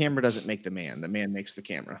the camera doesn't make the man makes the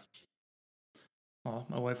camera. Oh,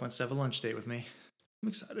 my wife wants to have a lunch date with me. I'm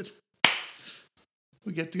excited.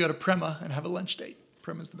 We get to go to Prema and have a lunch date.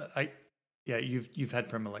 Prema's the best. Yeah, you've had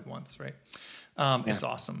Prema like once, right? It's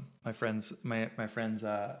awesome. My friends,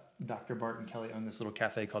 Dr. Bart and Kelly own this little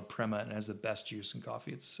cafe called Prema, and it has the best juice and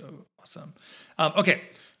coffee. It's so awesome. Okay,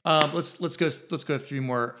 let's go through a few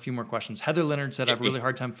more questions. Heather Leonard said, "I have a really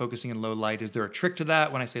hard time focusing in low light. Is there a trick to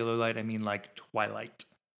that? When I say low light, I mean like twilight."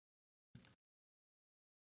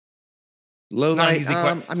 Low light. It's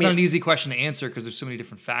not an easy question to answer because there's so many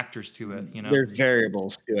different factors to it. There's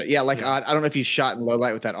variables to it. Yeah, I don't know if you shot in low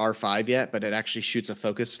light with that R5 yet, but it actually shoots a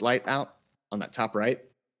focus light out on that top right.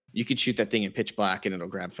 You could shoot that thing in pitch black and it'll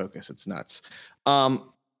grab focus. It's nuts.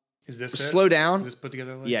 Is this slow down? Is this put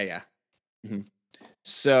together? Yeah. Mm-hmm.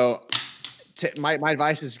 So my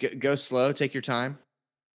advice is go slow, take your time,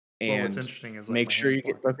 and what's interesting is make sure you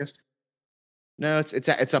get focused. No,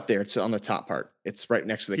 it's up there. It's on the top part. It's right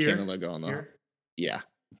next to the Canon logo on the. Here? Yeah.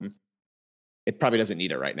 Mm-hmm. It probably doesn't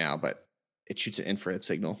need it right now, but it shoots an infrared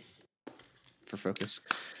signal for focus.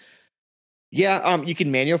 Yeah, you can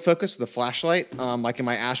manual focus with a flashlight. Like in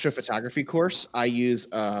my astrophotography course, I use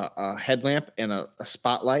a headlamp and a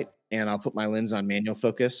spotlight, and I'll put my lens on manual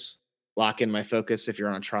focus, lock in my focus if you're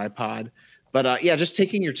on a tripod. But just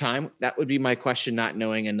taking your time. That would be my question, not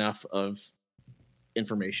knowing enough of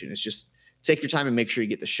information. It's just take your time and make sure you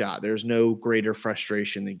get the shot. There's no greater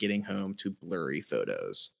frustration than getting home to blurry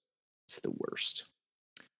photos. It's the worst.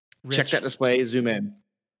 Rich, check that display, zoom in.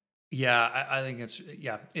 Yeah, I think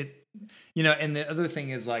and the other thing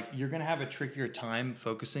is like, you're going to have a trickier time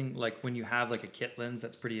focusing. Like when you have like a kit lens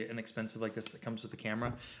that's pretty inexpensive like this that comes with the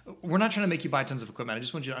camera. We're not trying to make you buy tons of equipment. I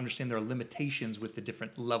just want you to understand there are limitations with the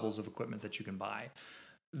different levels of equipment that you can buy.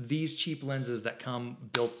 These cheap lenses that come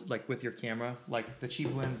built like with your camera, like the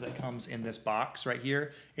cheap lens that comes in this box right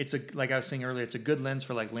here, like I was saying earlier, it's a good lens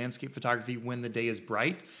for like landscape photography when the day is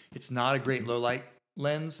bright. It's not a great low light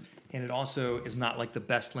lens, and it also is not like the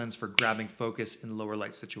best lens for grabbing focus in lower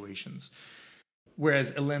light situations.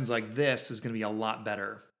 Whereas a lens like this is going to be a lot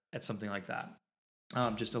better at something like that.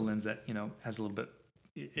 Just a lens that has a little bit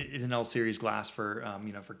an L series glass for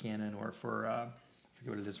for Canon or for I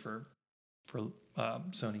forget what it is for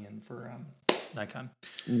Sony and for Nikon.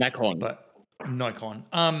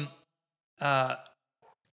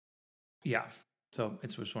 Yeah. So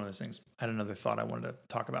it's just one of those things. I had another thought I wanted to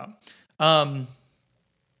talk about.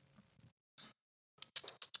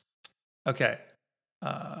 Okay.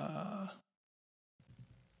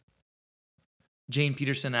 Jane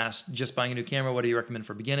Peterson asked, just buying a new camera, what do you recommend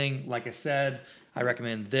for beginning? Like I said, I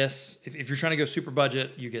recommend this. If you're trying to go super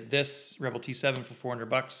budget, you get this Rebel T7 for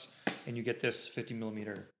 $400, and you get this 50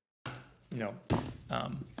 millimeter.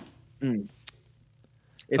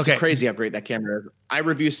 It's a crazy how great that camera is. I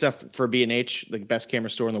review stuff for B&H, the best camera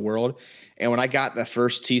store in the world, and when I got the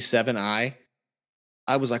first T7i,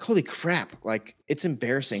 I was like, holy crap! Like, it's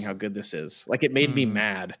embarrassing how good this is. Like, it made me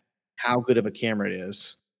mad how good of a camera it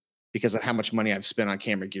is because of how much money I've spent on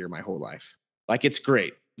camera gear my whole life. Like, it's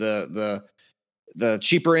great. The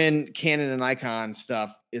cheaper end Canon and Nikon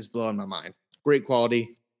stuff is blowing my mind. Great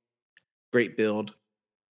quality, great build.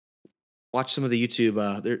 Watch some of the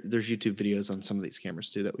YouTube. There's YouTube videos on some of these cameras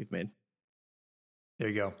too that we've made. There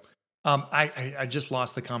you go. I just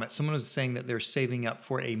lost the comment. Someone was saying that they're saving up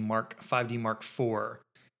for a 5D Mark IV.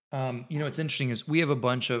 What's interesting is we have a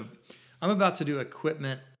bunch of. I'm about to do an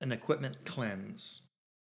equipment cleanse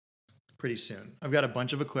pretty soon. I've got a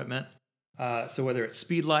bunch of equipment. So whether it's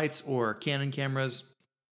speed lights or Canon cameras,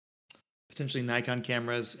 potentially Nikon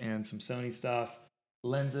cameras and some Sony stuff,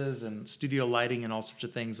 lenses and studio lighting and all sorts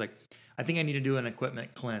of things. Like, I think I need to do an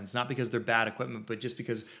equipment cleanse, not because they're bad equipment, but just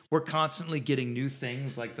because we're constantly getting new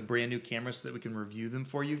things like the brand new cameras so that we can review them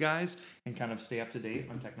for you guys and kind of stay up to date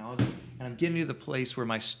on technology. And I'm getting to the place where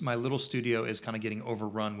my little studio is kind of getting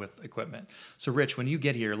overrun with equipment. So Rich, when you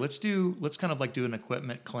get here, let's kind of like do an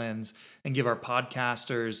equipment cleanse and give our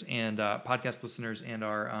podcasters and podcast listeners and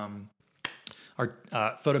our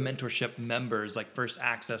photo mentorship members like first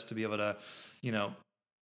access to be able to,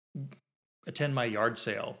 attend my yard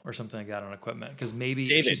sale or something like that on equipment. Because maybe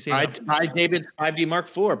David, buy David's 5D Mark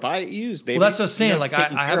IV. Buy it used, baby. Well, that's what I was saying. Like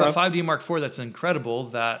I have a 5D Mark IV that's incredible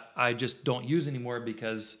that I just don't use anymore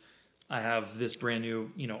because I have this brand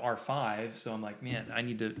new, R5. So I'm like, man, I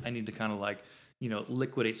need to kind of like,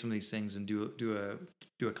 liquidate some of these things and do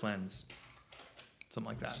a cleanse, something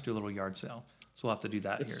like that. Do a little yard sale. So we'll have to do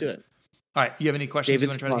that. Let's do it. All right. You have any questions you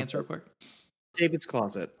want to try to answer real quick? David's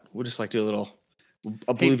closet. We'll just like do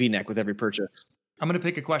a blue V-neck with every purchase. I'm going to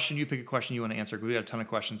pick a question. You pick a question you want to answer. We got a ton of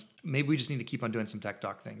questions. Maybe we just need to keep on doing some tech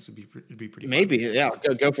talk things. It'd be pretty fun. Maybe. Yeah.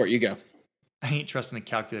 Go for it. You go. I ain't trusting a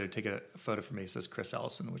calculator to take a photo for me, says Chris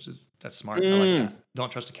Ellison, that's smart. I like that.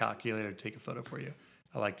 Don't trust a calculator to take a photo for you.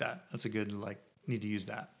 I like that. That's a good, need to use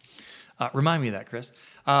that. Remind me of that, Chris.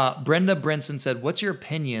 Brenda Brenson said, what's your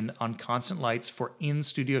opinion on constant lights for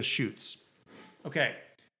in-studio shoots? Okay.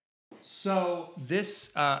 So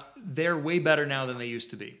they're way better now than they used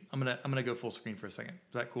to be. I'm gonna go full screen for a second.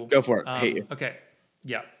 Is that cool? Go for it. I hate you. Okay.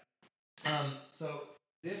 Yeah. So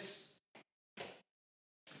this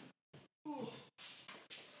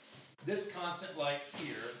constant light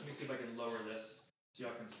here. Let me see if I can lower this so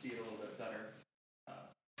y'all can see it a little bit better.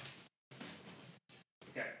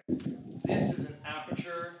 Okay. This is an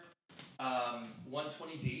Aperture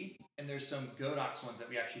 120D, and there's some Godox ones that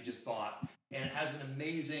we actually just bought. And it has an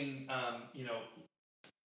amazing, I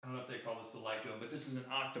don't know if they call this the light dome, but this is an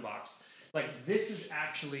octabox. Like this is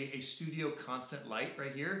actually a studio constant light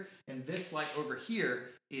right here. And this light over here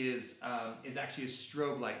is actually a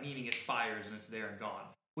strobe light, meaning it fires and it's there and gone.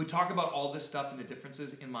 We talk about all this stuff and the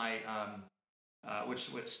differences in my, which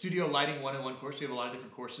Studio Lighting 101 course. We have a lot of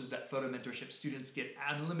different courses that photo mentorship students get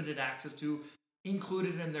unlimited access to,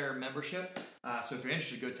 included in their membership. So if you're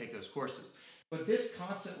interested, go take those courses. But this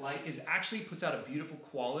constant light actually puts out a beautiful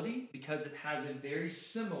quality because it has a very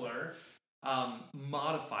similar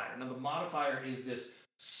modifier. Now the modifier is this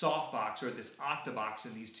softbox or this octabox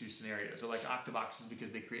in these two scenarios. So like octaboxes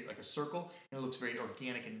because they create like a circle and it looks very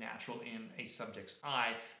organic and natural in a subject's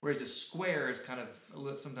eye, whereas a square is kind of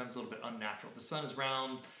sometimes a little bit unnatural. The sun is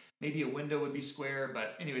round, maybe a window would be square,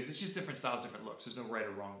 but anyways, it's just different styles, different looks. There's no right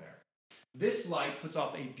or wrong there. This light puts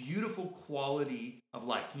off a beautiful quality of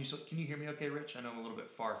light. Can you hear me okay, Rich? I know I'm a little bit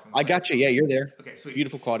far from I got you. Yeah, you're there. Okay, sweet.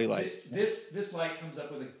 Beautiful quality light. This light comes up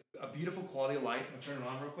with a beautiful quality of light. I'm going to turn it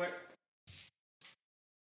on real quick.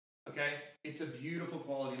 Okay, it's a beautiful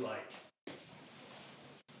quality light.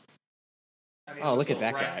 I mean, look at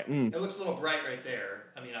that guy. It looks a little bright right there.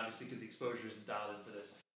 I mean, obviously because the exposure is dialed in for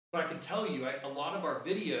this. But I can tell you, a lot of our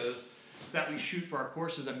videos that we shoot for our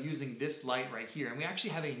courses, I'm using this light right here. And we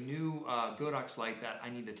actually have a new Godox light that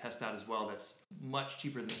I need to test out as well that's much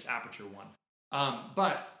cheaper than this Aperture one.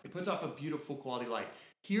 But it puts off a beautiful quality light.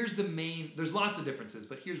 There's lots of differences,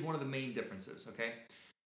 but here's one of the main differences, okay?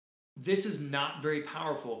 This is not very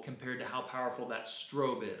powerful compared to how powerful that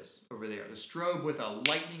strobe is over there. The strobe with a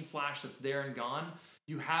lightning flash that's there and gone,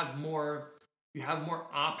 you have more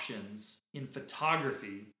options in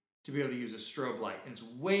photography to be able to use a strobe light. And it's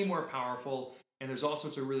way more powerful, and there's all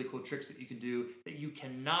sorts of really cool tricks that you can do that you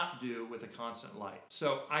cannot do with a constant light.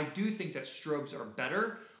 So I do think that strobes are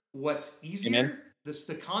better. What's easier? Amen.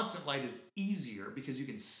 The constant light is easier because you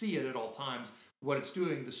can see it at all times. What it's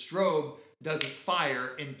doing, the strobe doesn't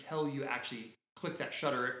fire until you actually click that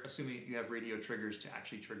shutter, assuming you have radio triggers to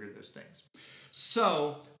actually trigger those things.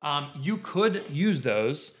 So you could use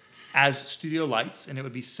those as studio lights, and it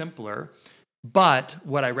would be simpler. But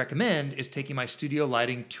what I recommend is taking my Studio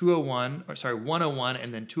Lighting 101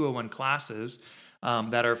 and then 201 classes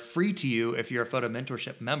that are free to you if you're a Photo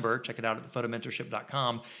Mentorship member. Check it out at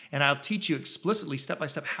thephotomentorship.com. And I'll teach you explicitly,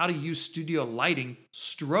 step-by-step, how to use studio lighting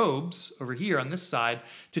strobes over here on this side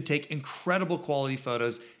to take incredible quality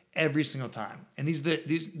photos every single time. And these are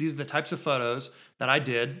the types of photos that I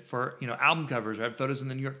did for album covers. I had photos in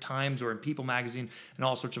the New York Times or in People magazine and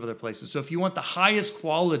all sorts of other places. So if you want the highest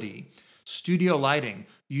quality studio lighting,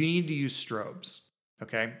 you need to use strobes,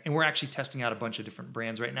 okay? And we're actually testing out a bunch of different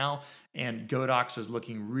brands right now, and Godox is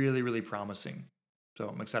looking really, really promising. So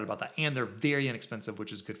I'm excited about that. And they're very inexpensive,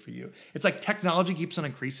 which is good for you. It's like technology keeps on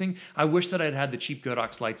increasing. I wish that I'd had the cheap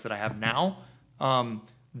Godox lights that I have now.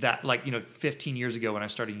 that, like, 15 years ago when I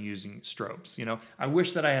started using strobes. I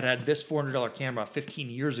wish that I had had this $400 camera 15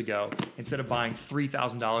 years ago instead of buying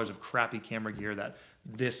 $3,000 of crappy camera gear that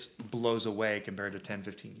this blows away compared to 10,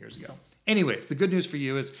 15 years ago. Anyways, the good news for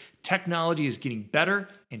you is technology is getting better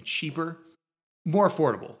and cheaper, more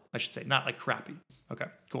affordable, I should say, not like crappy. Okay,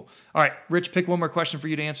 cool. All right, Rich, pick one more question for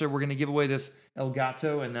you to answer. We're going to give away this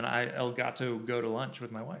Elgato, and then Elgato go to lunch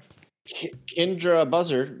with my wife. Kendra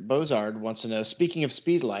Bozard wants to know, speaking of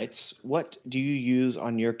speed lights, what do you use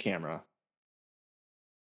on your camera?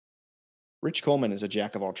 Rich Coleman is a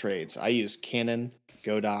jack of all trades. I use Canon,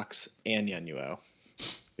 Godox, and Yunyuo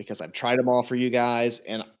because I've tried them all for you guys,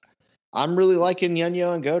 and I'm really liking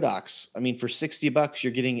Yunyuo and Godox. I mean, for $60,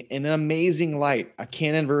 you're getting an amazing light. A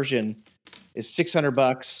Canon version is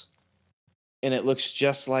 $600, and it looks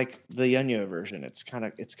just like the Yunyuo version. It's kind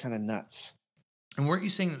of nuts. And weren't you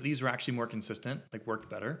saying that these were actually more consistent, like worked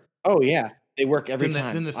better? Oh yeah, they work every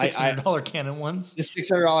time. Than the $600 Canon ones? The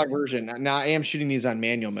 $600 version. Now I am shooting these on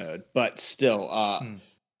manual mode, but still,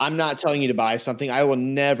 I'm not telling you to buy something. I will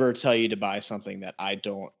never tell you to buy something that I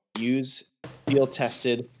don't use, field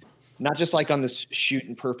tested, not just like on this shoot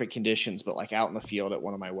in perfect conditions, but like out in the field at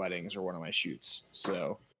one of my weddings or one of my shoots.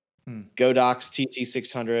 So Godox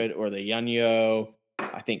TT600 or the Yunyuo,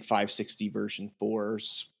 I think 560 version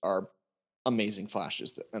 4s are amazing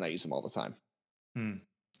flashes, and I use them all the time.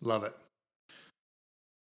 Love it.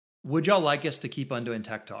 Would y'all like us to keep on doing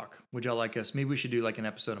Tech Talk? Would y'all like us? Maybe we should do like an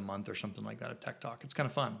episode a month or something like that of Tech Talk. It's kind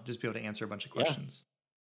of fun. Just be able to answer a bunch of questions.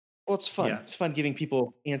 Well, it's fun. Yeah. It's fun giving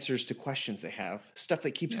people answers to questions they have, stuff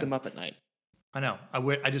that keeps them up at night. I know.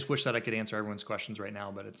 I just wish that I could answer everyone's questions right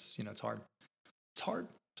now, but it's hard. It's hard.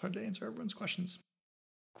 It's hard to answer everyone's questions.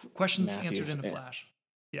 Questions answered in a flash.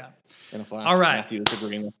 Yeah. In a flash. All right. Matthew is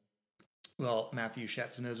agreeing with. Well, Matthew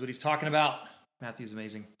Schatz knows what he's talking about. Matthew's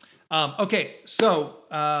amazing. Okay, so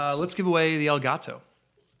let's give away the Elgato.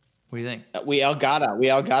 What do you think? We all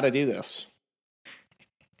gotta do this.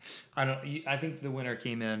 I think the winner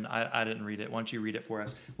came in. I didn't read it. Why don't you read it for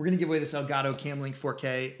us? We're going to give away this Elgato CamLink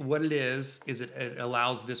 4K. What it is it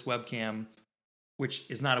allows this webcam, which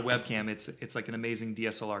is not a webcam. It's like an amazing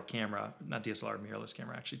DSLR camera, not DSLR, mirrorless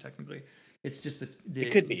camera actually technically. It's just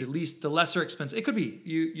the lesser expensive. It could be.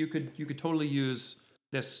 You could totally use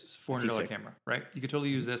this $400 camera, right? You could totally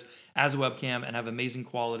use this as a webcam and have amazing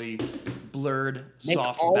quality, blurred, Make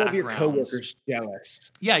soft all backgrounds. Of your coworkers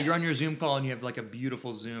jealous. Yeah, you're on your Zoom call and you have like a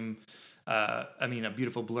beautiful a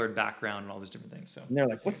beautiful blurred background and all these different things. So and they're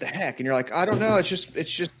like, "What the heck?" And you're like, "I don't know. It's just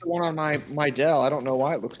the one on my Dell. I don't know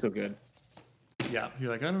why it looks so good." Yeah, you're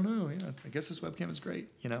like, I don't know. Yeah, I guess this webcam is great,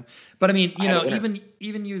 But I mean,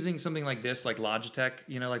 even using something like this, like Logitech,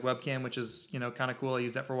 like webcam, which is kind of cool. I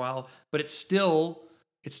used that for a while, but it still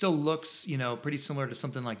looks pretty similar to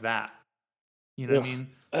something like that. You know what I mean?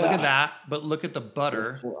 Look at that, but look at the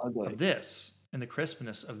butter of this and the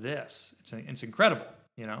crispness of this. It's incredible,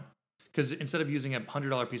 because instead of using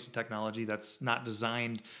 $100 piece of technology that's not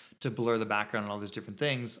designed to blur the background and all these different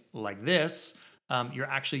things like this.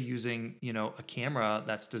 You're actually using, a camera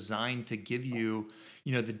that's designed to give you,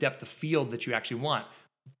 the depth of field that you actually want.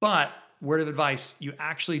 But word of advice, you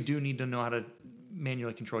actually do need to know how to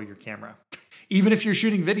manually control your camera. Even if you're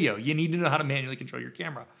shooting video, you need to know how to manually control your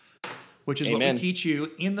camera, which is what we teach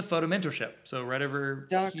you in the Photo Mentorship. So right over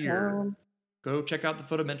here, go check out the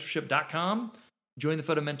photomentorship.com. Join the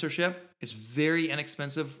Photo Mentorship. It's very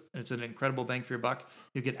inexpensive. It's an incredible bang for your buck.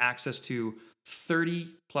 You get access to 30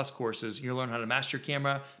 plus courses. You'll learn how to master your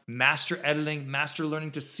camera, master editing, master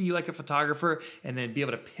learning to see like a photographer, and then be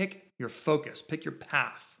able to pick your focus, pick your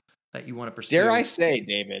path that you want to pursue. Dare I say,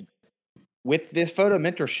 David, with this Photo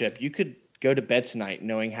Mentorship, you could go to bed tonight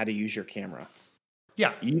knowing how to use your camera.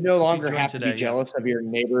 Yeah. You no longer have to be jealous of your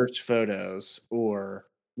neighbor's photos or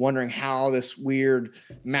wondering how this weird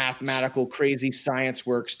mathematical crazy science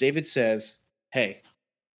works. David says, hey,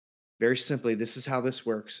 very simply, this is how this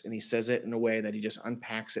works. And he says it in a way that he just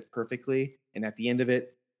unpacks it perfectly. And at the end of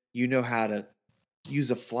it, you know how to use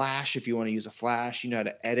a flash if you want to use a flash. You know how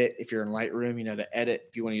to edit if you're in Lightroom. You know how to edit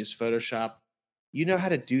if you want to use Photoshop. You know how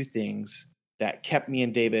to do things that kept me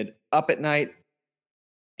and David up at night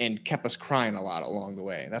and kept us crying a lot along the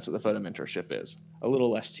way. That's what the Photo Mentorship is. A little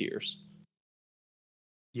less tears.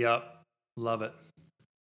 Yep. Love it.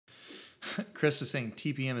 Chris is saying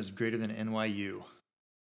TPM is greater than NYU.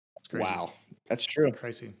 That's crazy. Wow. That's true.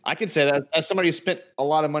 Crazy. I could say that as somebody who spent a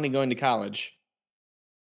lot of money going to college.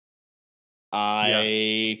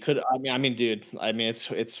 Dude,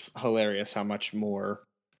 it's hilarious how much more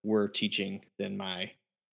we're teaching than my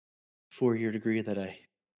 4-year degree that I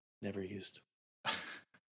never used.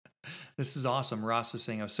 This is awesome. Ross is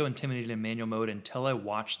saying, I was so intimidated in manual mode until I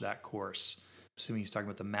watched that course. Assuming he's talking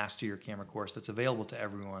about the Master Your Camera course that's available to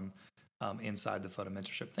everyone inside the Photo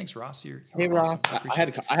Mentorship. Thanks, Ross. You're Hey, awesome. Ross. I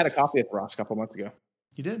had a copy of Ross a couple months ago.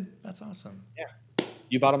 You did? That's awesome. Yeah.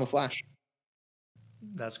 You bought him a flash.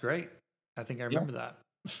 That's great. I think I remember that.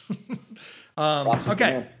 Ross is the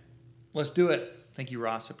okay. man. Let's do it. Thank you,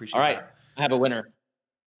 Ross. I appreciate All right. that. I have a winner.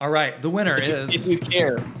 All right. The winner is... If you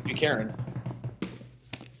care. Karen.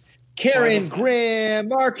 Karen Graham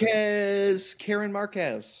Marquez. Karen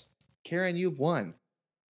Marquez. Karen, you've won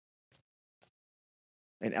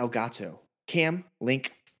an Elgato Cam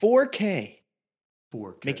Link 4K.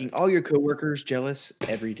 4K. Making all your coworkers jealous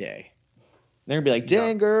every day. They're gonna be like,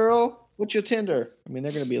 "Dang, girl, what's your Tinder?" I mean,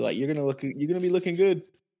 they're gonna be like, "You're gonna be looking good."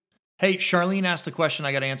 Hey, Charlene asked the question.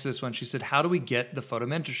 I got to answer this one. She said, how do we get the Photo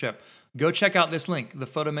Mentorship? Go check out this link,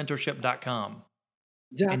 thephotomentorship.com.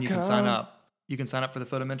 And you can sign up. You can sign up for the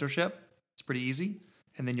Photo Mentorship. It's pretty easy.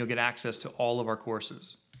 And then you'll get access to all of our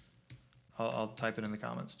courses. I'll type it in the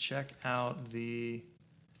comments. Check out. There you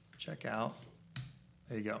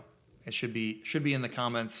go. It should be in the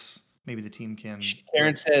comments. Maybe the team can.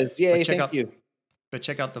 Karen says, "Yay, thank you." But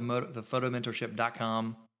check out the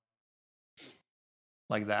photomentorship.com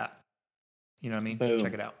like that. You know what I mean? Boom.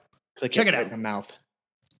 Check it out. Check it out. In my mouth.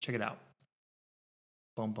 Check it out.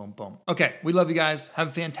 Boom, boom, boom. Okay, we love you guys. Have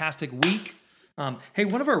a fantastic week. Hey,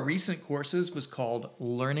 one of our recent courses was called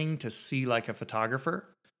Learning to See Like a Photographer.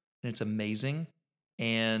 And it's amazing.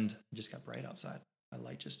 And it just got bright outside. My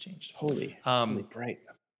light just changed. Holy bright.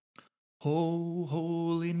 Oh,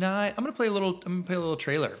 holy night. I'm gonna play a little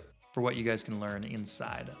trailer for what you guys can learn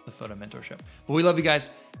inside the Photo Mentorship. But we love you guys.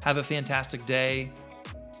 Have a fantastic day.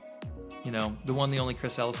 You know, the one, the only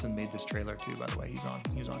Chris Ellison made this trailer too, by the way. He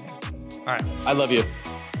was on here. All right. I love you.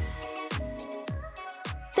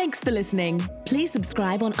 Thanks for listening. Please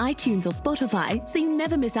subscribe on iTunes or Spotify so you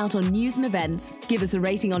never miss out on news and events. Give us a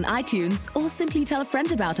rating on iTunes or simply tell a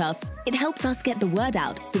friend about us. It helps us get the word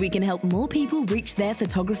out so we can help more people reach their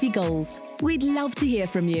photography goals. We'd love to hear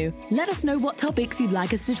from you. Let us know what topics you'd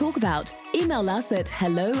like us to talk about. Email us at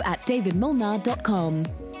hello@davidmolnar.com.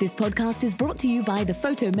 This podcast is brought to you by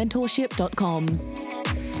thephotomentorship.com.